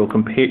it. So it'll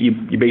compare, you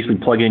basically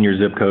plug in your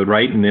zip code,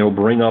 right? And it'll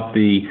bring up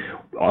the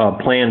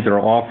plans that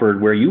are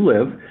offered where you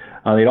live.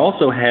 It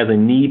also has a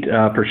neat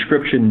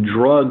prescription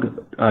drug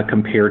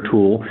compare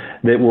tool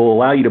that will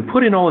allow you to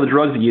put in all of the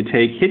drugs that you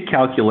take, hit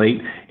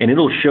calculate, and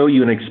it'll show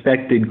you an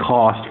expected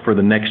cost for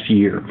the next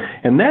year.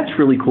 And that's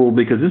really cool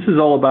because this is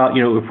all about,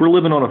 if we're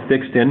living on a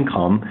fixed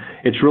income,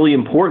 it's really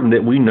important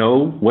that we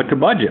know what to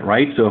budget,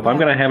 right? So if I'm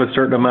going to have a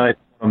certain amount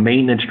of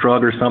maintenance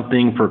drug or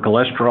something for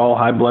cholesterol,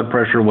 high blood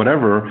pressure,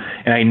 whatever,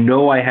 and I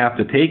know I have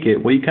to take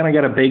it, well, you kind of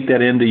got to bake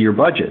that into your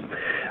budget.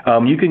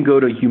 You can go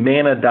to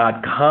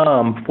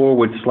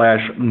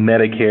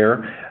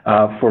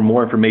Humana.com/Medicare for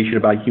more information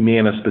about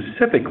Humana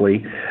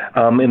specifically.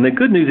 And the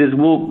good news is,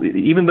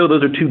 even though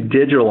those are two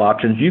digital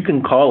options, you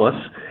can call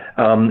us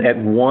at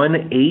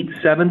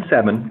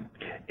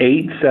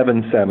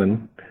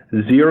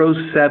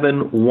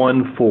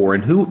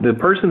 1-877-877-0714. And the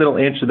person that will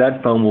answer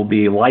that phone will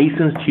be a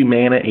licensed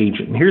Humana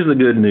agent. And here's the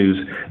good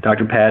news,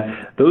 Dr.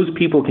 Pat. Those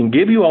people can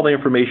give you all the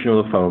information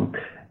on the phone.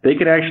 They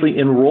could actually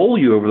enroll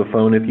you over the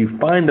phone if you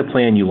find the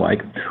plan you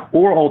like.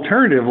 Or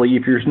alternatively,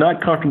 if you're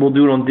not comfortable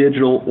doing it on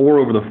digital or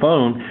over the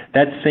phone,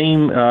 that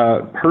same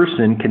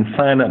person can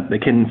sign up. They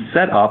can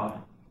set up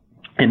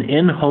an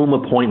in-home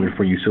appointment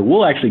for you. So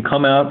we'll actually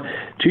come out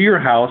to your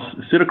house,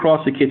 sit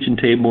across the kitchen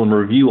table, and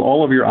review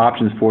all of your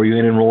options for you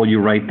and enroll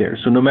you right there.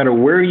 So no matter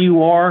where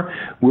you are,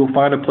 we'll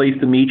find a place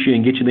to meet you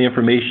and get you the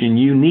information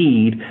you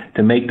need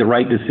to make the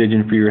right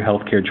decision for your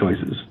healthcare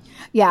choices.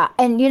 Yeah,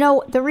 and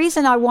the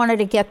reason I wanted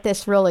to get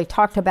this really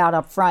talked about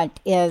up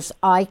front is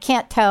I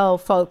can't tell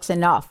folks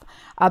enough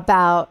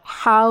about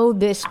how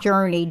this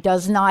journey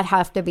does not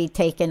have to be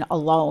taken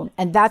alone.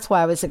 And that's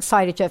why I was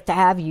excited, Jeff, to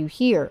have you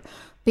here,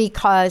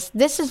 because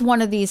this is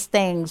one of these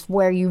things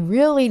where you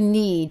really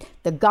need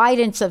the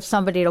guidance of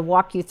somebody to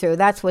walk you through.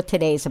 That's what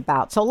today's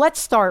about. So let's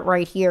start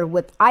right here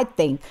with, I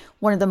think,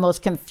 one of the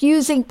most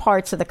confusing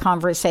parts of the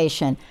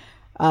conversation.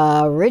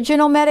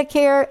 Original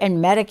Medicare and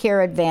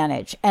Medicare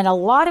Advantage. And a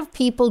lot of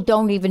people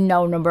don't even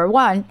know, number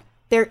one,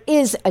 there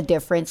is a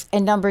difference,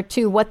 and number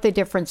two, what the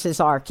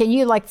differeces are. Can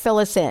you fill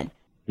us in?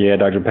 Yeah,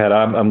 Dr. Pat,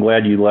 I'm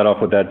glad you led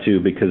off with that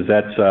too, because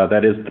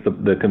that is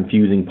the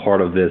confusing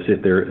part of this.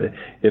 And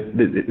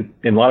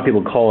a lot of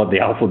people call it the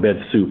alphabet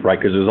soup, right?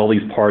 Because there's all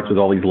these parts with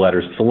all these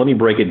letters. So let me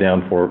break it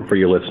down for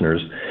your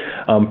listeners.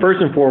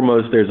 First and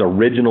foremost, there's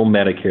original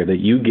Medicare that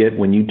you get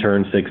when you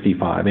turn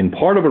 65. And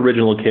part of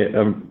original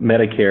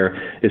Medicare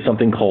is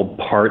something called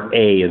Part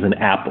A, as an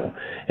apple.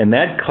 And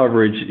that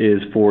coverage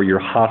is for your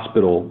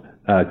hospital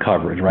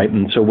coverage, right?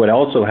 And so what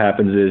also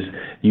happens is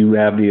you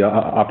have the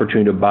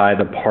opportunity to buy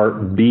the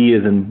Part B,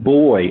 as in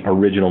boy,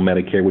 original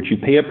Medicare, which you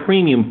pay a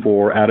premium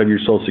for out of your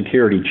Social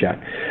Security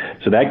check.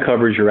 So that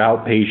covers your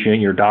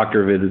outpatient, your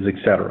doctor visits,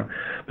 etc.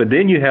 But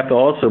then you have to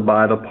also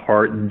buy the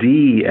Part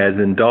D, as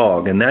in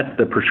dog, and that's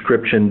the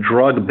prescription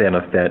drug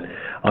benefit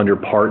under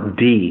Part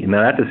D.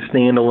 Now that's a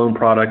standalone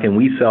product, and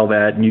we sell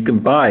that, and you can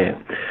buy it.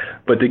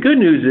 But the good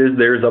news is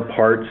there's a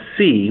Part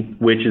C,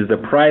 which is the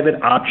private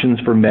options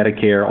for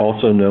Medicare,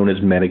 also known as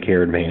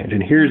Medicare Advantage.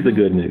 And here's the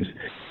good news.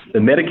 The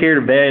Medicare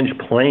Advantage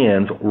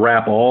plans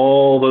wrap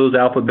all those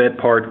alphabet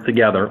parts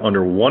together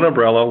under one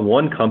umbrella,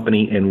 one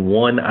company, and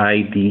one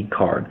ID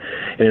card.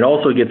 And it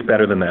also gets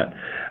better than that.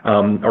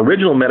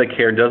 Original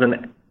Medicare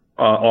doesn't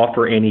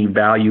offer any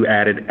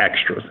value-added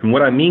extras. And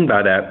what I mean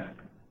by that,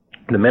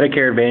 the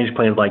Medicare Advantage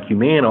plans like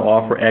Humana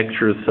offer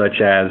extras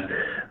such as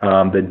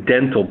the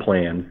dental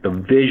plans, the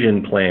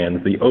vision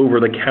plans, the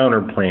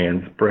over-the-counter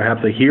plans,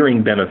 perhaps a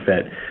hearing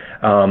benefit.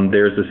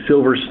 There's the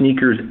Silver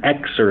Sneakers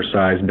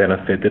exercise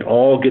benefit that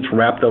all gets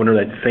wrapped under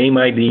that same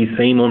ID,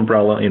 same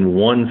umbrella in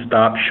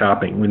one-stop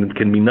shopping. It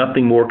can be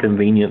nothing more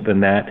convenient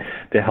than that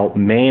to help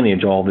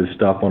manage all this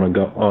stuff on a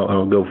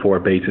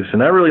go-forward basis.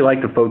 And I really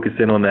like to focus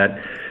in on that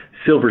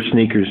silver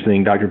sneakers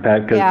thing, Dr.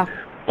 Pat, because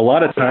a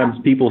lot of times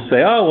people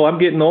say, oh, well, I'm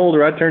getting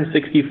older. I turned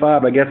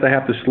 65. I guess I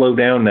have to slow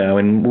down now.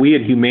 And we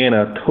at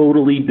Humana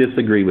totally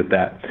disagree with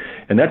that.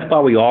 And that's why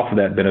we offer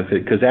that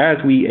benefit, because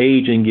as we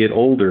age and get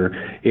older,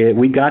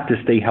 we got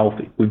to stay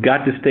healthy. We've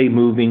got to stay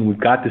moving. We've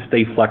got to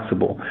stay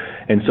flexible.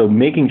 And so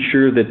making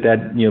sure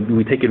that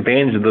we take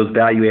advantage of those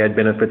value-add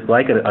benefits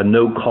like a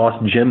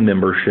no-cost gym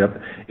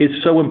membership is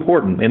so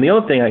important. And the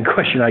other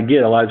question I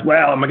get a lot is,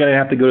 well, am I going to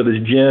have to go to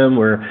this gym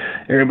where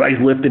everybody's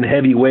lifting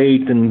heavy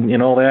weights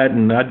and all that,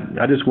 and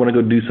I just want to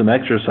go do some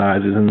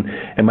exercises?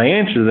 And my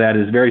answer to that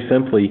is very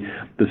simply,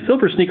 the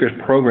Silver Sneakers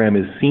program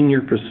is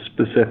senior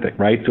specific,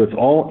 right? So it's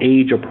all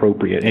age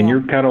appropriate, and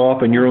you're kind of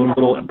off in your own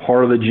little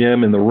part of the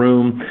gym in the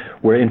room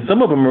where, and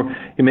some of them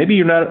are, maybe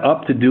you're not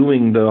up to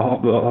doing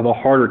the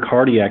harder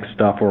cardiac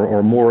stuff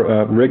or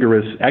more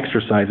rigorous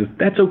exercises.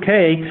 That's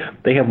okay.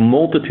 They have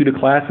multitude of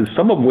classes,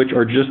 some of which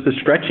are just the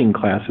stretching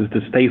classes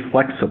to stay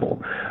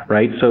flexible,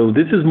 right? So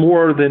this is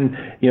more than,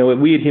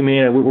 we at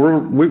Humana,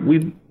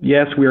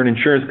 yes, we're an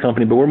insurance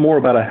company, but we're more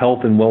about a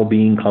health and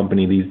well-being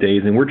company these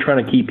days, and we're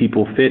trying to keep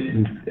people fit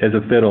as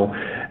a fiddle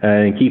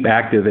and keep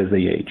active as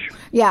they age.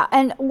 Yeah,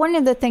 and one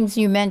of the things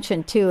you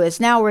mentioned, too, is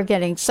now we're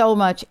getting so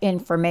much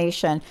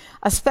information,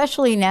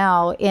 especially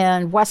now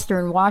in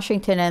Western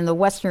Washington and the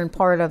western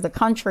part of the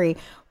country,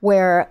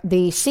 where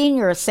the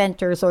senior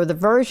centers, or the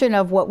version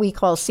of what we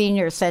call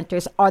senior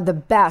centers, are the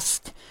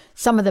best.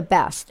 Some of the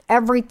best,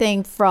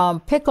 everything from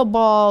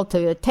pickleball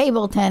to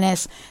table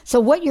tennis. So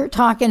what you're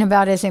talking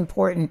about is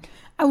important.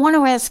 I want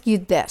to ask you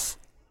this: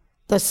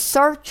 the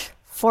search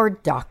for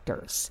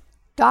doctors.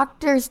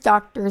 Doctors.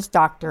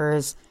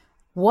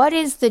 What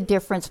is the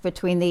difference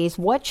between these?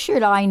 What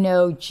should I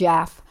know,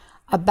 Jeff,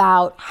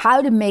 about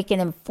how to make an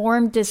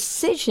informed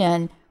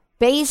decision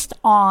based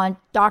on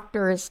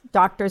doctors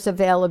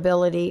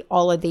availability,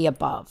 all of the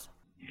above?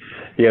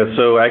 Yeah,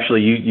 so actually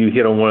you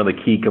hit on one of the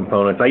key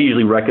components. I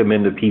usually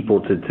recommend to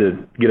people to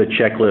get a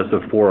checklist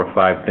of 4 or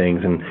 5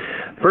 things. And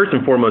first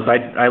and foremost,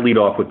 I lead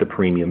off with the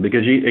premium,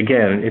 because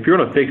again, if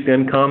you're on a fixed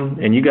income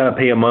and you got to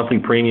pay a monthly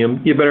premium,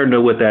 you better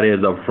know what that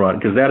is up front,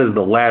 because that is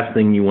the last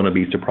thing you want to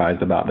be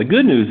surprised about. The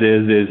good news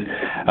is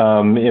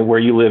where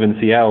you live in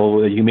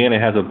Seattle, Humana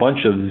has a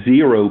bunch of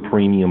 0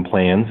 premium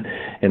plans,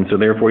 and so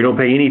therefore you don't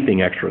pay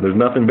anything extra. There's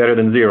nothing better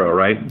than 0,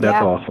 right?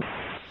 That's awesome.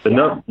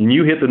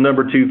 You hit the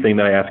number 2 thing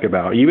that I ask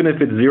about. Even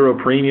if it's 0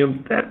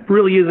 premium, that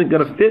really isn't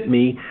going to fit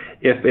me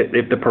if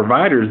the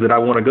providers that I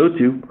want to go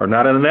to are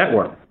not in the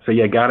network. So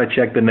you got to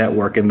check the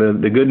network. And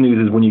the good news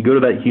is when you go to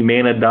that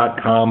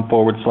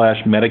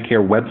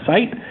humana.com/Medicare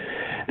website,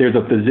 there's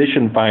a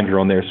physician finder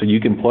on there. So you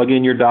can plug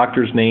in your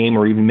doctor's name,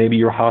 or even maybe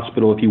your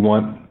hospital if you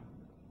want,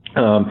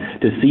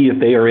 to see if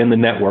they are in the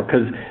network.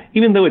 Because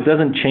even though it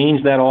doesn't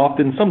change that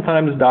often,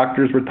 sometimes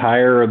doctors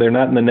retire or they're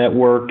not in the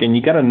network, and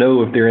you got to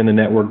know if they're in the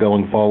network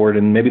going forward.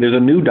 And maybe there's a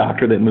new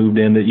doctor that moved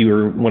in that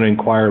you want to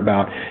inquire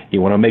about.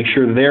 You want to make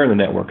sure they're in the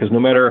network, because no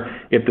matter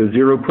if there's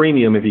 0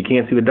 premium, if you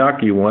can't see the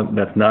doctor you want,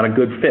 that's not a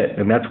good fit.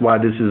 And that's why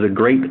this is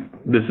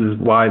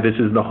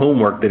the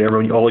homework that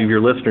all of your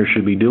listeners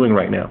should be doing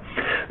right now.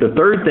 The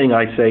third thing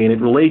I say, and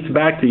it relates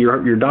back to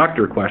your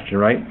doctor question,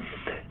 right?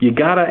 You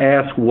got to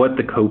ask what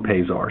the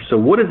copays are. So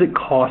what does it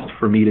cost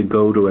for me to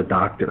go to a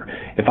doctor?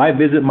 If I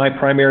visit my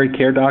primary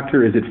care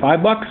doctor, is it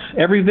 $5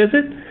 every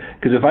visit?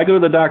 Because if I go to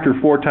the doctor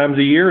 4 times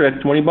a year,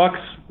 that's $20.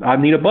 I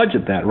need to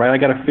budget that, right? I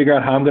got to figure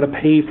out how I'm going to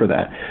pay for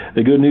that.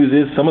 The good news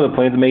is some of the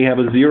plans may have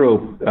a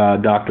 0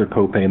 doctor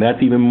copay, and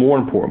that's even more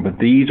important. But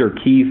these are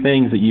key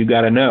things that you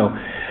got to know.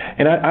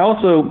 And I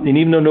also, and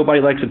even though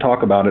nobody likes to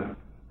talk about it,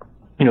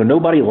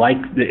 nobody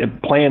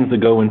plans to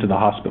go into the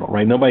hospital,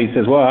 right? Nobody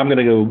says, well, I'm going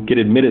to go get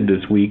admitted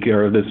this week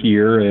or this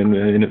year.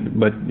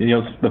 But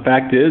the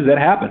fact is that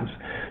happens.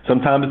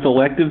 Sometimes it's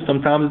elective,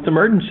 sometimes it's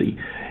emergency.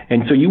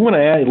 And so you want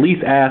to at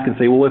least ask and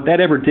say, well, if that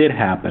ever did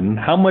happen,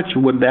 how much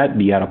would that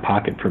be out of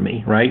pocket for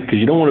me, right? Because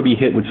you don't want to be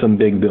hit with some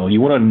big bill.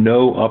 You want to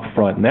know up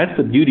front. And that's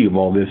the beauty of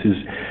all this is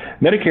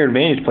Medicare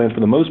Advantage plans, for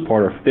the most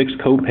part, are fixed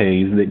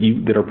copays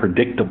that are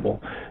predictable.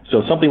 So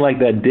if something like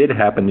that did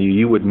happen to you,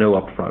 you would know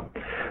up front.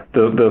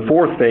 The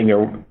fourth thing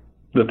are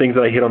the things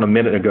that I hit on a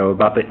minute ago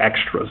about the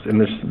extras and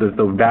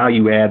the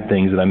value add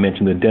things that I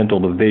mentioned, the dental,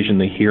 the vision,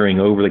 the hearing,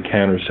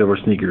 over-the-counter, silver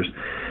sneakers.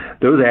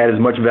 Those add as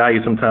much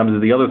value sometimes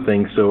as the other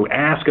things. So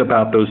ask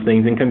about those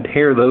things and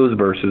compare those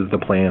versus the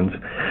plans.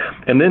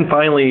 And then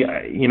finally,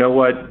 you know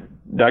what,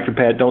 Dr.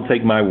 Pat, don't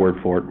take my word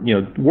for it.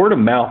 Word of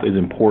mouth is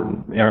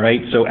important, all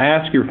right? So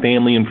ask your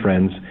family and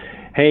friends,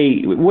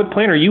 hey, what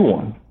plan are you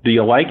on? Do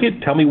you like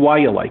it? Tell me why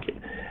you like it.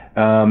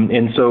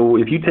 And so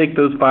if you take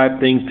those 5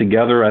 things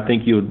together, I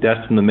think you're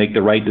destined to make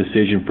the right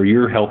decision for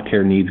your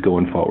healthcare needs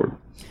going forward.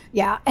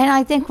 Yeah, and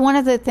I think one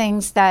of the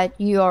things that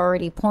you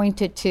already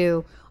pointed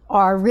to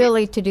are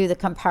really to do the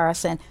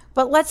comparison.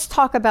 But let's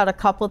talk about a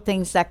couple of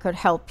things that could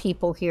help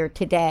people here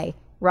today,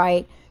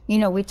 right?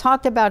 We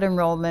talked about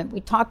enrollment.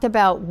 We talked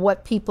about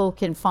what people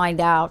can find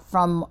out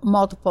from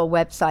multiple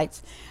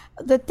websites.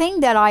 The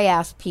thing that I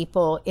ask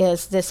people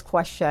is this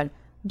question: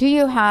 do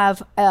you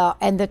have,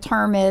 and the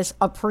term is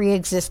a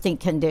pre-existing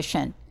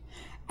condition?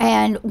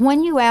 And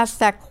when you ask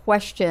that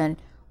question,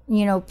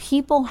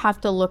 people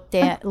have to look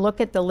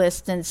at the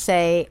list and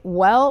say,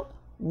 well,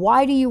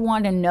 why do you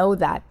want to know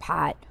that,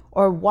 Pat?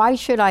 Or why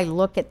should I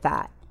look at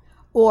that?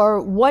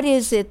 Or what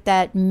is it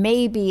that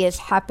maybe is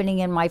happening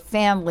in my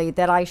family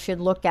that I should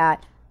look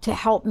at to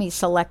help me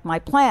select my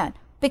plan?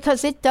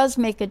 Because it does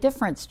make a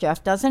difference,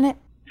 Jeff, doesn't it?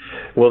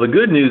 Well, the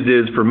good news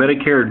is for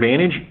Medicare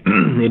Advantage,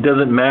 it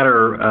doesn't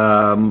matter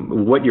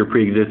what your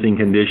pre-existing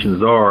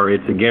conditions are.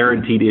 It's a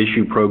guaranteed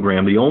issue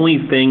program. The only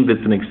thing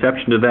that's an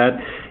exception to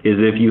that is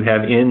if you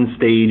have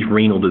end-stage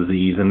renal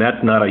disease, and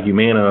that's not a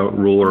Humana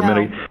rule or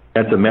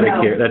that's a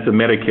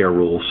Medicare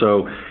rule.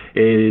 So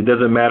it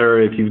doesn't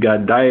matter if you've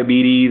got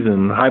diabetes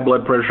and high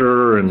blood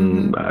pressure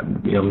and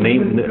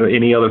name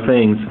any other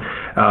things.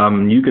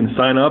 You can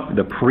sign up.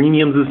 The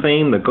premium's the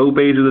same. The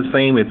copays are the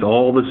same. It's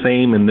all the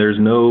same, and there's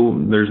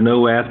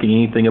no asking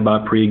anything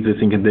about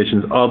pre-existing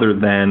conditions other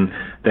than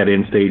that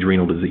end-stage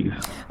renal disease.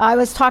 I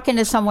was talking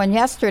to someone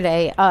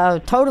yesterday,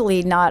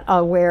 totally not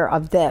aware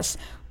of this,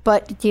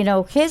 but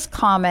his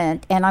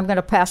comment, and I'm going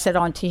to pass it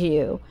on to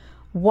you,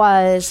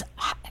 was,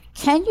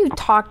 can you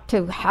talk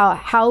to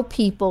how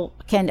people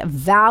can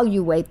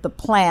evaluate the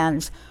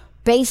plans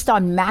based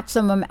on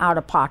maximum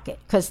out-of-pocket?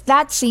 Because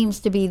that seems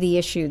to be the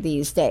issue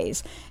these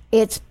days.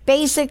 It's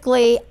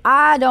basically,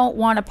 I don't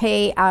want to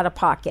pay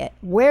out-of-pocket.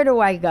 Where do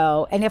I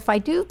go? And if I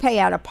do pay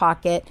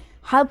out-of-pocket,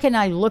 how can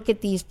I look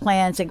at these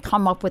plans and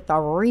come up with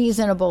a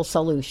reasonable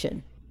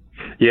solution?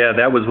 Yeah,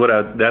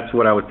 that's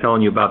what I was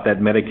telling you about that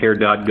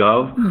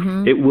Medicare.gov.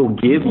 Mm-hmm. It will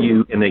give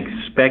you an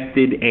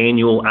expected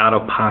annual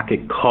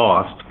out-of-pocket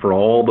cost for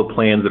all the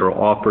plans that are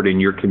offered in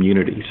your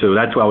community. So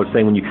that's what I was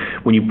saying,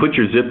 when you put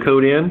your zip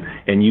code in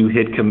and you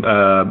hit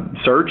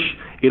search,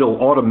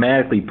 it'll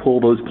automatically pull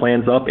those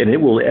plans up, and it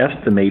will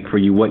estimate for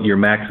you what your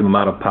maximum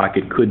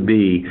out-of-pocket could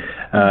be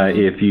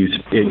if you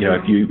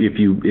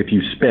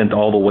spent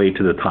all the way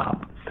to the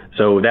top.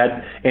 So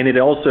that's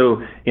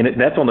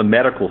on the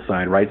medical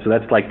side, right? So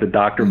that's like the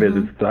doctor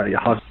visits,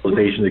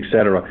 hospitalizations, et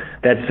cetera.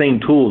 That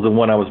same tool is the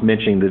one I was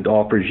mentioning that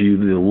offers you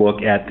the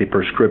look at the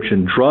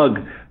prescription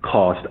drug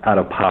cost out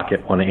of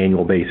pocket on an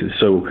annual basis.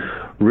 So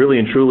really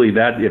and truly,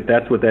 if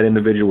that's what that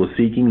individual is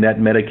seeking, that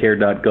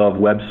Medicare.gov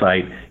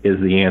website is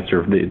the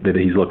answer that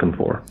he's looking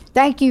for.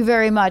 Thank you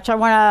very much. I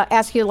want to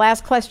ask you the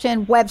last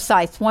question,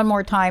 websites, one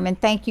more time, and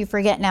thank you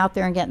for getting out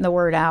there and getting the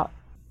word out.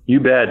 You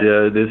bet.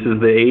 This is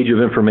the age of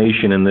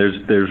information, and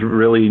there's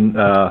really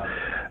no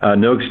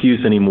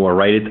excuse anymore,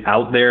 right? It's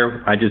out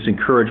there. I just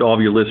encourage all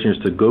of your listeners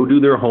to go do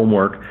their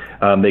homework.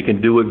 They can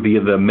do it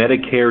via the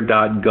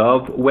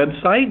Medicare.gov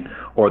website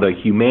or the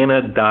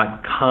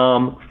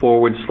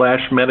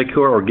Humana.com/Medicare,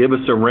 or give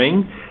us a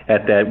ring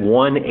at that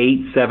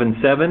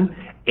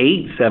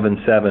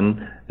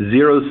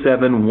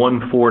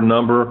 1-877-877-0714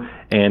 number,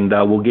 and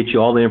we'll get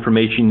you all the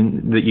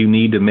information that you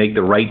need to make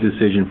the right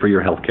decision for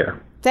your health care.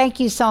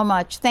 Thank you so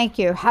much. Thank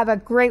you. Have a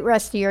great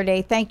rest of your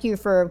day. Thank you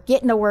for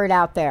getting the word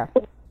out there.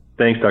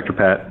 Thanks, Dr.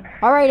 Pat.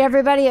 All right,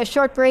 everybody, a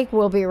short break.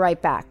 We'll be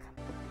right back.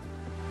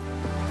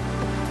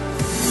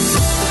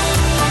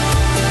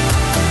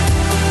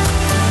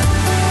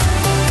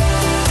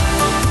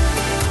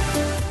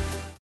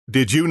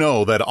 Did you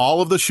know that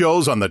all of the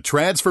shows on the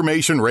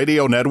Transformation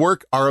Radio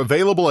Network are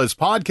available as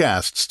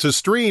podcasts to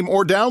stream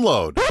or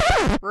download?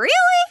 Really?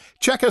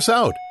 Check us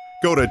out.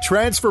 Go to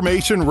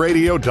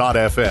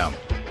transformationradio.fm.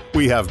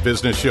 We have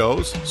business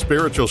shows,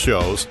 spiritual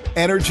shows,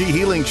 energy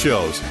healing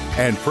shows,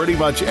 and pretty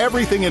much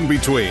everything in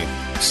between.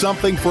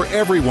 Something for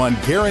everyone,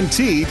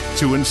 guaranteed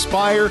to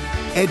inspire,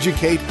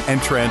 educate, and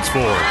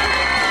transform.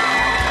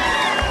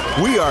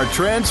 We are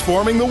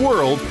transforming the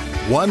world,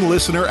 one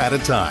listener at a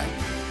time.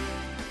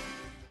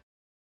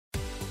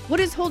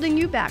 What is holding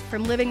you back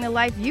from living the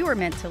life you are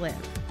meant to live?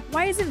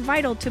 Why is it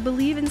vital to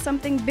believe in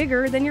something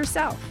bigger than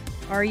yourself?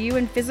 Are you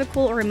in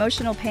physical or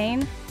emotional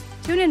pain?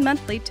 Tune in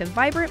monthly to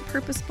Vibrant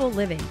Purposeful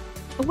Living.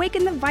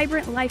 Awaken the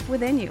vibrant life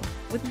within you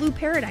with Lou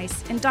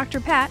Paradise and Dr.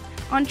 Pat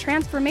on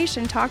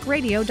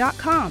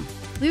TransformationTalkRadio.com.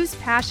 Lou's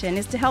passion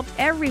is to help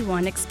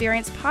everyone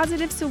experience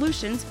positive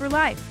solutions for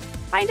life.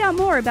 Find out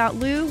more about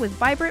Lou with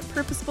Vibrant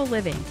Purposeful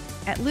Living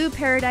at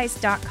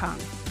LouParadise.com.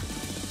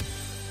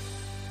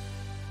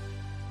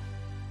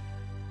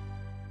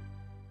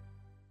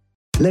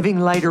 Living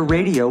Lighter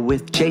Radio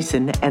with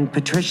Jason and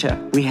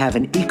Patricia. We have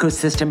an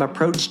ecosystem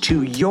approach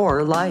to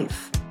your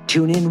life.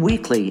 Tune in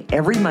weekly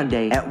every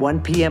Monday at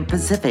 1 p.m.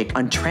 Pacific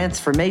on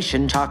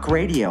Transformation Talk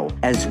Radio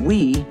as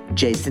we,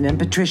 Jason and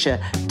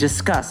Patricia,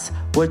 discuss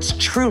what's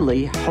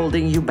truly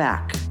holding you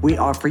back. We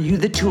offer you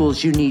the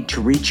tools you need to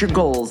reach your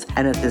goals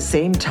and at the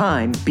same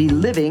time be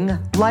living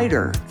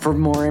lighter. For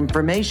more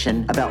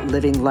information about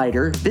Living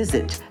Lighter,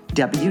 visit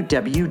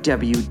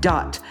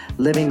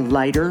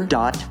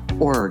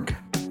www.livinglighter.org.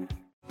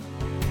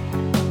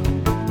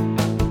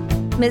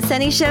 Miss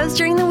any shows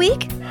during the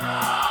week?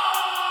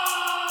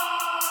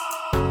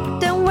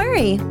 Don't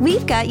worry,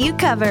 we've got you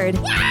covered.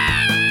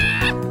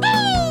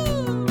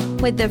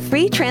 With the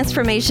free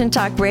Transformation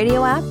Talk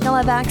Radio app, you'll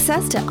have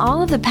access to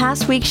all of the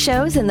past week's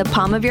shows in the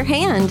palm of your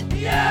hand.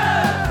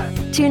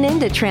 Tune in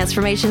to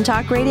Transformation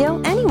Talk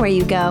Radio anywhere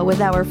you go with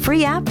our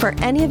free app for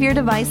any of your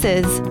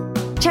devices.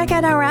 Check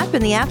out our app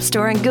in the App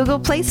Store and Google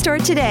Play Store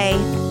today.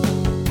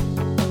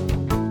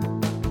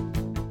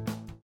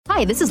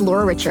 Hi, this is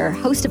Laura Richer,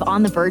 host of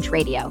On the Verge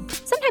Radio.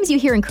 Sometimes you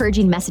hear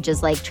encouraging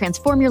messages like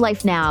transform your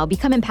life now,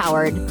 become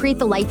empowered, create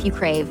the life you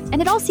crave,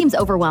 and it all seems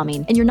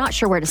overwhelming and you're not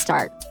sure where to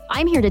start.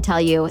 I'm here to tell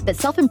you that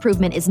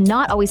self-improvement is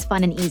not always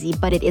fun and easy,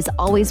 but it is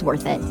always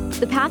worth it.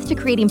 The path to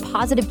creating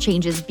positive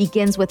changes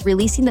begins with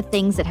releasing the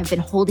things that have been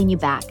holding you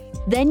back.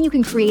 Then you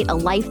can create a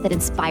life that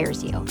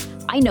inspires you.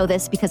 I know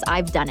this because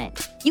I've done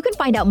it. You can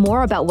find out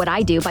more about what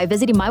I do by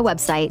visiting my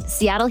website,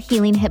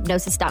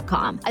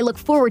 seattlehealinghypnosis.com. I look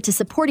forward to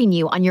supporting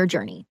you on your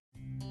journey.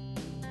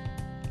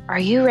 Are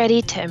you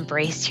ready to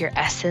embrace your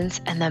essence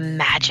and the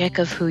magic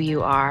of who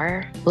you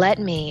are? Let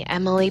me,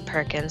 Emily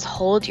Perkins,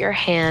 hold your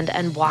hand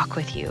and walk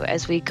with you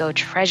as we go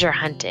treasure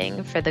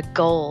hunting for the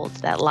gold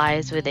that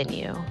lies within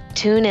you.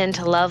 Tune in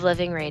to Love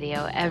Living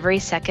Radio every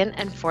second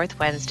and fourth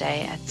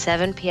Wednesday at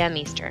 7 p.m.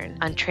 Eastern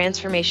on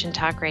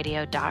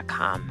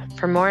TransformationTalkRadio.com.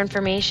 For more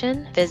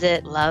information,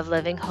 visit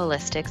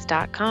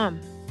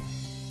LoveLivingHolistics.com.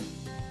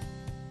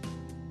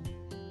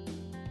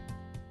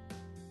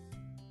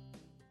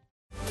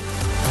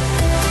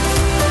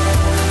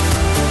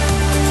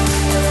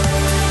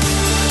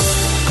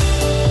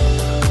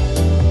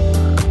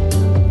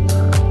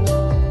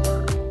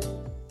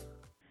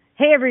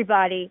 Hey,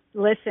 everybody,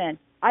 listen,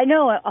 I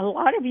know a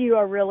lot of you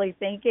are really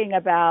thinking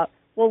about,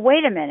 well,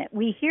 wait a minute.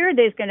 We hear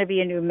there's going to be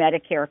a new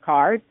Medicare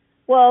card.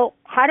 Well,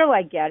 how do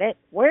I get it?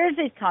 Where is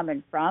it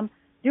coming from?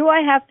 Do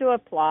I have to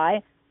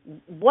apply?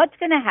 What's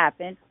going to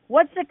happen?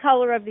 What's the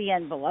color of the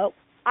envelope?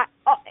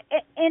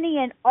 Any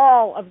and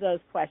all of those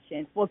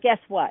questions. Well, guess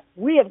what?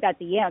 We have got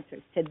the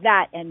answers to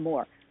that and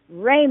more.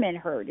 Raymond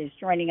Hurd is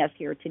joining us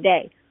here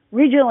today,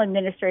 Regional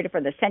Administrator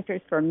for the Centers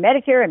for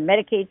Medicare and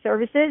Medicaid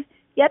Services.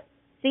 Yep,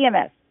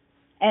 CMS.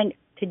 And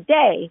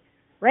today,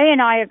 Ray and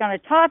I are going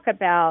to talk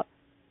about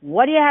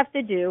what do you have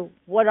to do,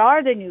 what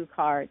are the new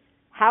cards,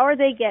 how are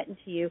they getting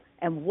to you,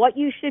 and what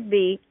you should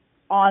be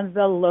on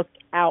the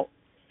lookout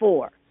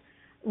for.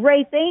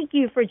 Ray, thank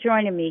you for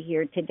joining me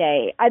here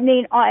today. I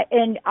mean,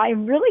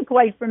 I'm really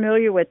quite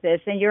familiar with this,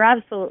 and you're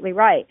absolutely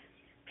right.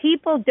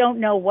 People don't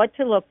know what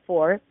to look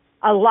for.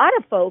 A lot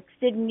of folks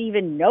didn't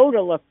even know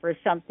to look for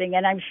something,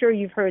 and I'm sure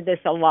you've heard this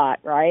a lot,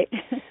 right?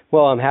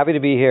 Well, I'm happy to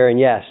be here, and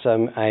yes,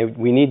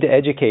 we need to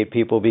educate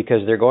people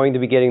because they're going to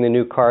be getting the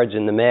new cards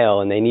in the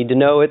mail, and they need to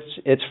know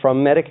it's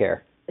from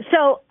Medicare.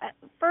 So,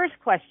 first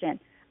question,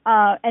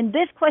 and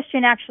this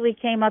question actually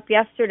came up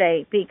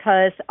yesterday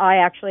because I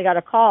actually got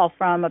a call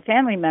from a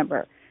family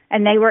member,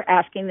 and they were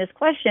asking this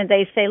question.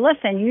 They say,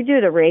 listen, you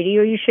do the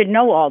radio, you should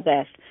know all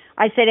this.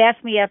 I said,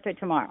 ask me after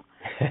tomorrow.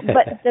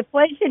 But the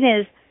question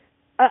is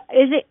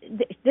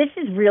this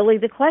is really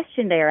the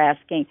question they're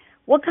asking.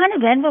 What kind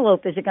of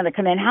envelope is it going to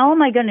come in? How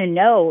am I going to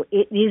know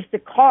it is the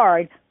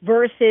card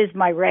versus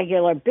my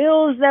regular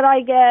bills that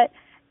I get?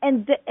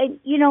 And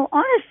you know,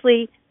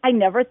 honestly, I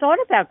never thought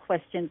about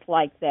questions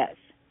like this.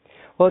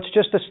 Well, it's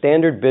just a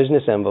standard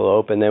business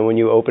envelope, and then when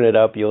you open it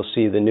up, you'll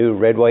see the new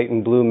red, white,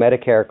 and blue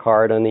Medicare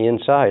card on the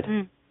inside.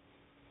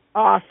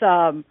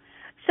 Awesome.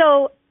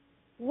 So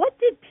what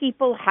did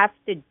people have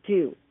to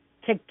do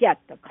to get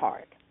the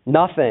card?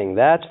 Nothing.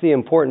 That's the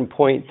important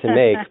point to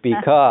make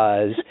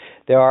because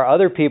there are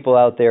other people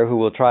out there who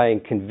will try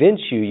and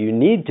convince you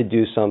need to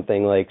do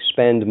something like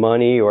spend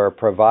money or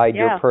provide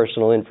your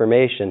personal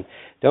information.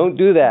 Don't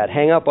do that.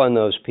 Hang up on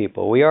those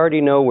people. We already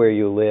know where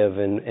you live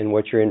and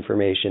what your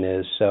information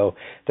is. So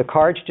the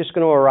card's just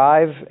going to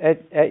arrive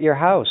at your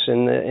house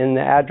in the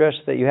address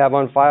that you have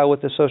on file with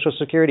the Social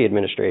Security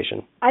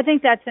Administration. I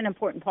think that's an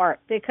important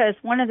part because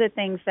one of the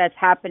things that's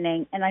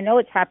happening, and I know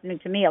it's happening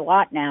to me a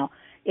lot now,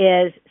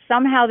 is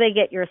somehow they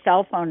get your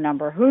cell phone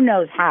number, who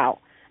knows how,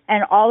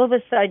 and all of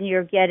a sudden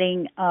you're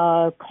getting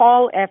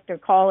call after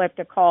call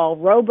after call,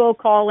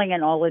 robocalling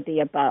and all of the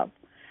above.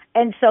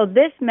 And so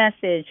this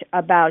message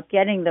about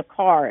getting the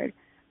card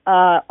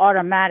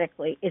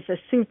automatically is a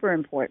super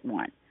important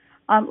one.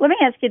 Let me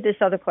ask you this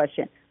other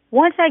question.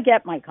 Once I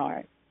get my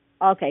card,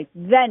 okay,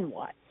 then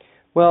what?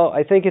 Well,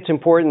 I think it's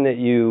important that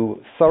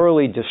you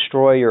thoroughly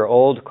destroy your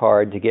old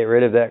card to get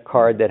rid of that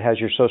card that has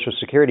your Social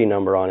Security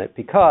number on it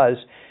because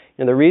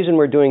the reason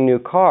we're doing new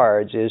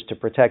cards is to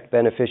protect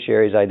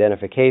beneficiaries'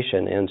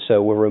 identification, and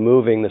so we're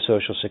removing the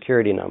Social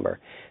Security number.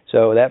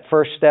 So that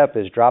first step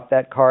is drop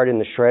that card in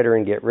the shredder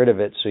and get rid of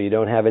it so you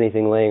don't have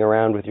anything laying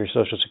around with your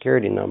Social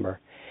Security number.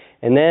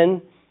 And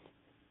then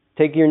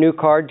take your new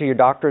card to your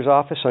doctor's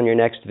office on your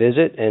next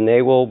visit, and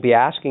they will be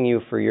asking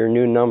you for your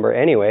new number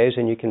anyways,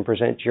 and you can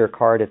present your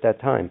card at that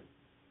time.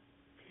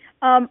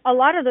 A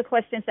lot of the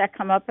questions that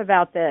come up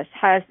about this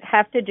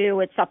have to do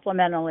with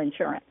supplemental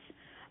insurance.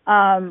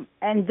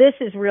 And this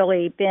has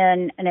really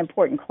been an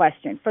important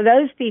question. For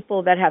those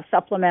people that have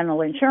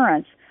supplemental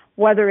insurance,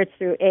 whether it's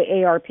through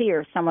AARP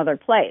or some other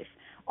place,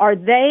 are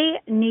they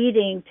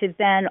needing to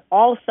then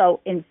also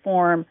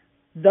inform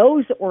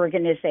those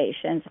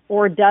organizations,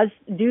 or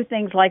do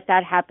things like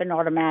that happen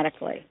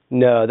automatically?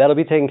 No, that'll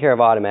be taken care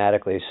of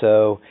automatically.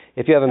 So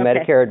if you have a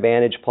Medicare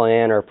Advantage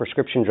plan or a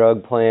prescription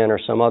drug plan or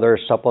some other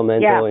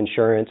supplemental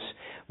insurance,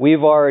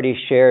 we've already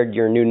shared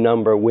your new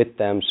number with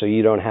them, so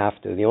you don't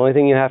have to. The only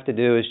thing you have to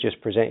do is just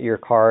present your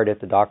card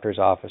at the doctor's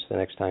office the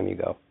next time you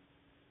go.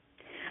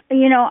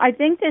 You know, I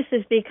think this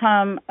has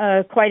become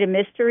quite a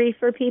mystery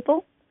for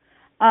people.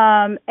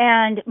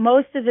 And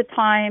most of the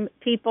time,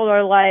 people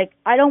are like,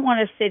 I don't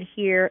want to sit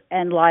here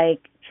and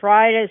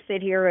try to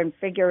sit here and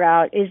figure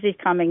out, is it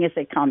coming?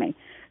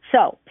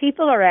 So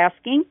people are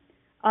asking,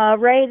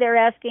 Ray, they're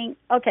asking,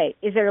 okay,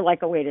 is there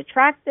a way to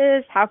track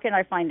this? How can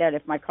I find out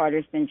if my card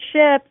has been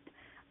shipped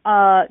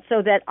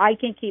so that I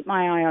can keep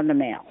my eye on the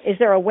mail? Is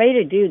there a way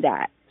to do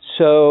that?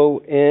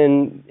 So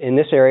in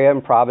this area,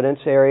 in Providence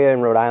area,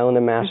 in Rhode Island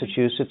and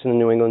Massachusetts and the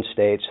New England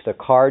states, the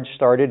cards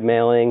started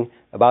mailing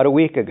about a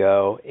week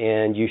ago,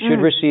 and you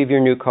should receive your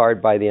new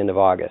card by the end of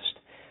August.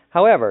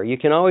 However, you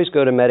can always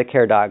go to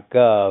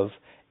Medicare.gov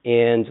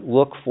and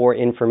look for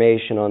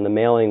information on the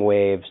mailing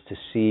waves to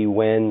see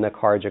when the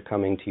cards are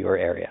coming to your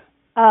area.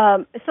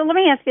 So let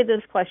me ask you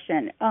this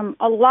question.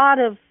 A lot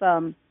of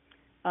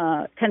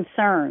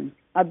concern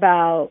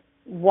about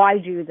why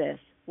do this?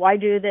 Why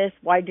do this?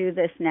 Why do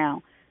this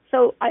now?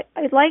 So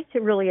I'd like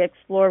to really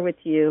explore with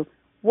you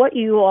what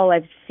you all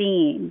have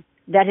seen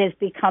that has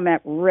become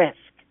at risk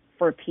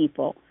for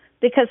people,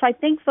 because I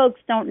think folks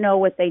don't know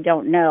what they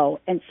don't know,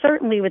 and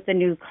certainly with the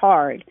new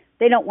card,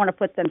 they don't want to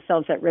put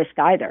themselves at risk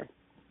either.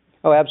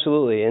 Oh,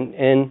 absolutely,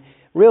 and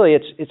really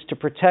it's to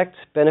protect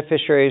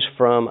beneficiaries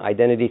from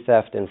identity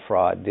theft and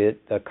fraud.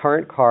 The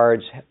current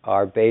cards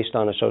are based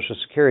on a Social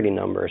Security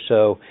number,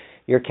 so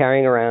you're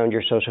carrying around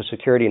your Social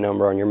Security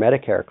number on your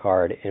Medicare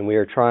card, and we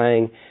are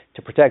trying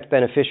to protect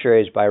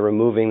beneficiaries by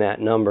removing that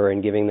number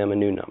and giving them a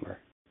new number.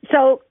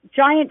 So,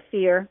 giant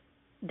fear.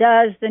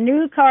 Does the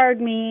new card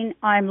mean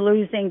I'm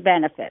losing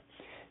benefits?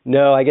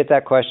 No, I get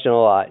that question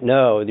a lot.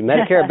 No, the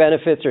Medicare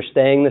benefits are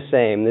staying the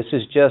same. This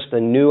is just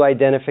a new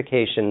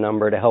identification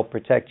number to help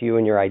protect you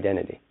and your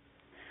identity.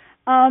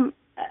 I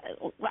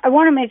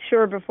want to make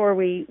sure before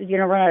we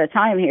run out of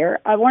time here,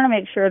 I want to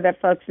make sure that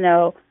folks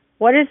know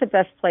what is the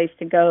best place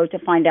to go to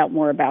find out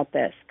more about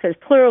this, because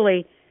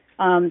clearly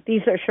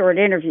these are short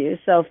interviews,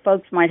 so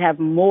folks might have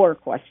more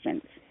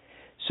questions.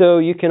 So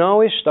you can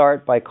always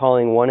start by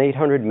calling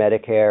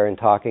 1-800-MEDICARE and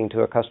talking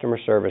to a customer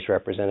service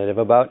representative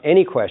about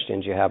any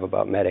questions you have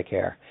about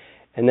Medicare.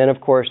 And then,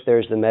 of course,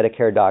 there's the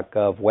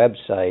Medicare.gov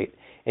website.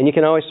 And you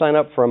can always sign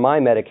up for a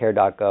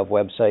MyMedicare.gov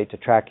website to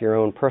track your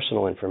own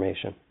personal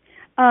information.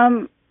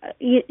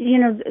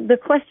 The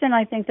question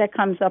I think that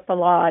comes up a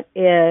lot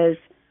is,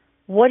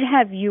 what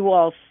have you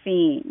all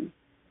seen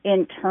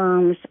in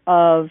terms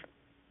of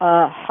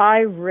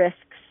high-risk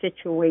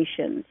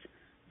situations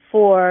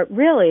for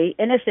really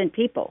innocent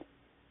people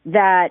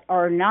that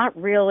are not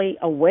really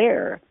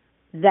aware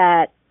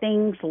that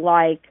things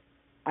like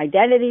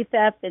identity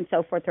theft and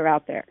so forth are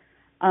out there?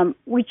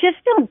 We just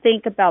don't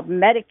think about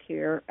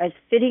Medicare as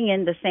fitting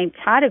in the same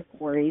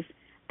categories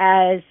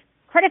as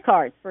credit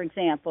cards, for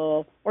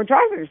example, or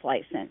driver's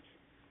license.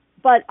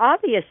 But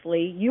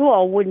obviously, you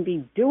all wouldn't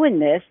be doing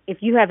this if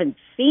you haven't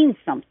seen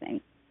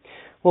something.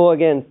 Well,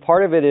 again,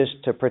 part of it is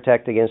to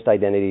protect against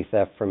identity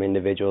theft from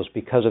individuals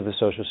because of the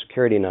Social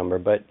Security number.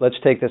 But let's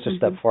take this a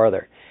step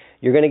farther.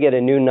 You're going to get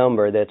a new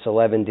number that's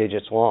 11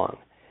 digits long.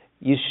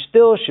 You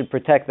still should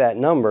protect that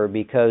number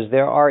because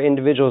there are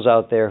individuals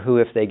out there who,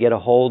 if they get a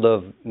hold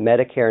of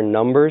Medicare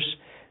numbers,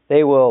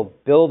 they will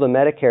bill the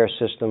Medicare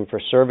system for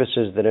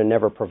services that are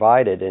never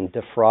provided and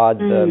defraud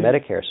the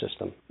Medicare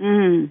system.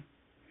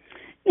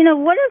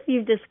 What have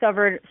you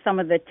discovered some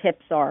of the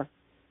tips are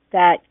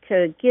that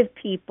could give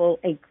people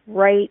a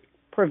great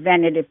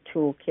preventative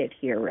toolkit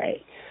here,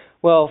 Ray?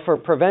 Well, for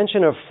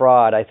prevention of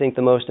fraud, I think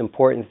the most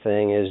important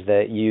thing is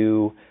that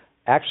you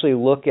actually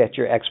look at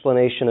your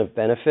explanation of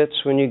benefits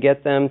when you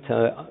get them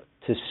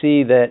to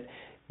see that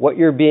what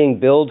you're being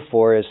billed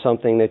for is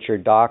something that your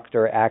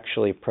doctor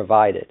actually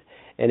provided.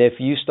 And if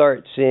you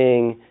start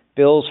seeing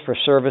bills for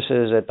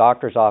services at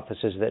doctor's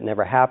offices that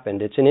never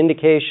happened, it's an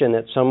indication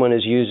that someone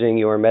is using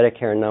your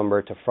Medicare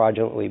number to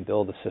fraudulently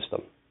bill the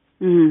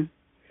system.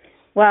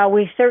 Well,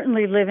 we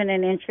certainly live in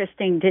an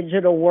interesting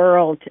digital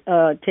world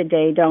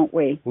today, don't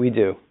we? We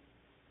do.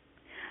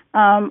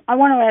 I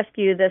want to ask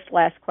you this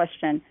last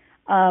question.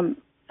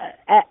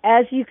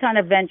 As you kind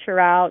of venture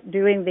out,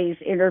 doing these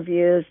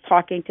interviews,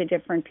 talking to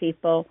different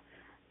people,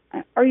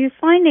 are you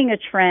finding a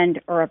trend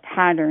or a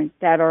pattern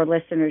that our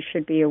listeners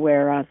should be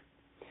aware of?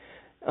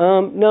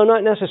 No,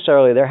 not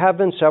necessarily. There have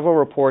been several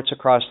reports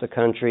across the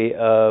country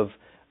of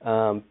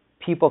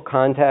people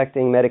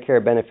contacting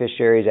Medicare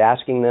beneficiaries,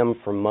 asking them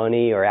for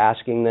money or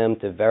asking them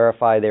to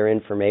verify their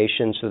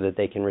information so that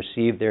they can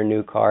receive their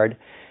new card.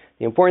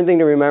 The important thing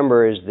to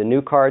remember is the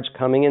new card's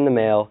coming in the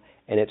mail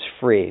and it's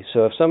free.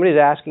 So if somebody's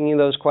asking you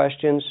those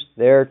questions,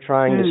 they're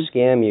trying to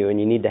scam you and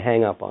you need to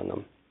hang up on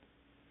them.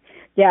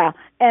 Yeah,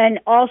 and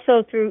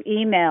also through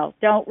email.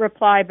 Don't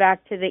reply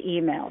back to the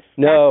emails.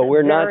 No,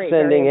 we're not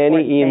sending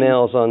any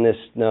emails thing. on this.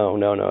 No,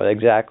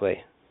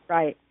 exactly.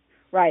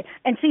 Right.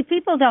 And see,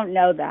 people don't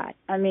know that.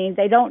 I mean,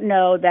 they don't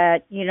know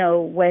that,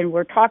 when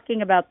we're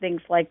talking about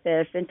things like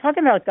this and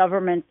talking about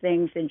government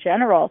things in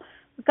general,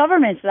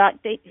 government's not,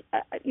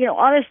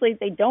 honestly,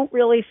 they don't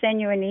really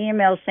send you an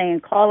email saying,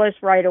 call us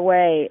right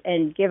away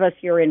and give us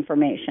your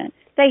information.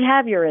 They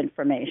have your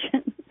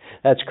information.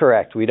 That's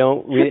correct. We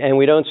don't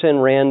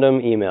send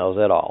random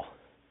emails at all.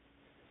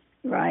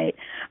 Right.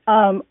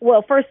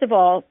 Well, first of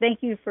all, thank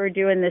you for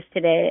doing this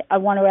today. I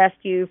want to ask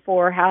you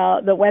for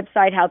how the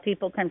website, how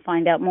people can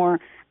find out more.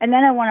 And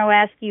then I want to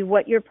ask you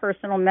what your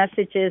personal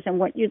message is and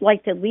what you'd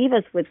like to leave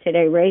us with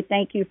today, Ray.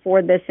 Thank you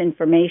for this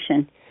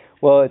information.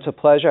 Well, it's a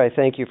pleasure. I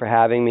thank you for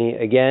having me.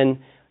 Again,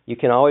 you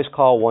can always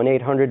call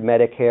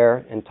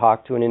 1-800-MEDICARE and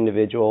talk to an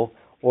individual,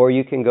 or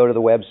you can go to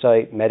the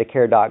website,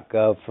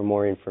 medicare.gov, for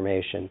more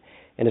information.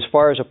 And as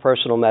far as a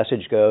personal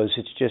message goes,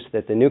 it's just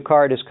that the new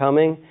card is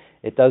coming.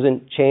 It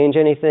doesn't change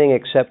anything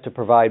except to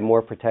provide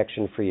more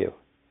protection for you.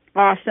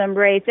 Awesome,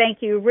 Ray. Thank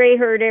you. Ray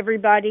Hurd,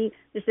 everybody.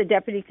 This is the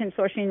Deputy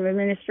Consortium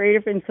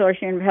Administrator for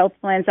Consortium of Health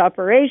Plans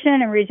Operation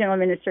and Regional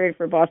Administrator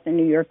for Boston,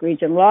 New York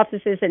Regional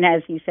Offices. And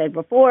as he said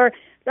before,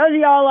 those of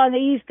y'all on the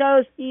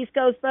East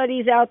Coast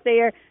buddies out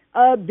there,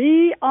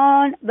 be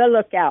on the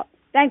lookout.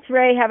 Thanks,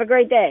 Ray. Have a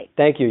great day.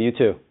 Thank you. You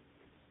too.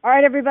 All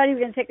right, everybody. We're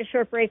going to take a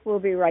short break. We'll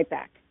be right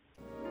back.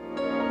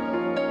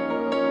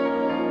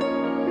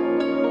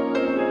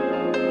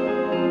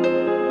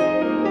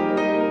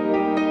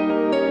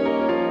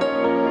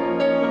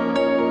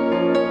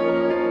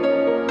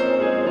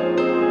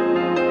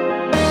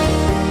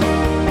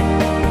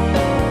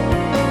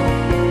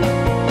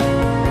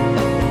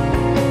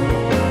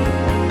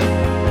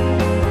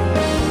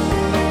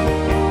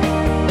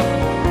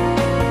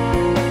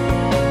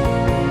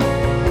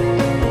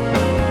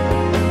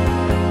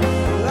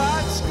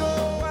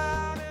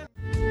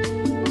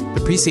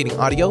 The preceding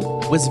audio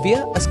was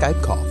via a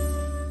Skype call.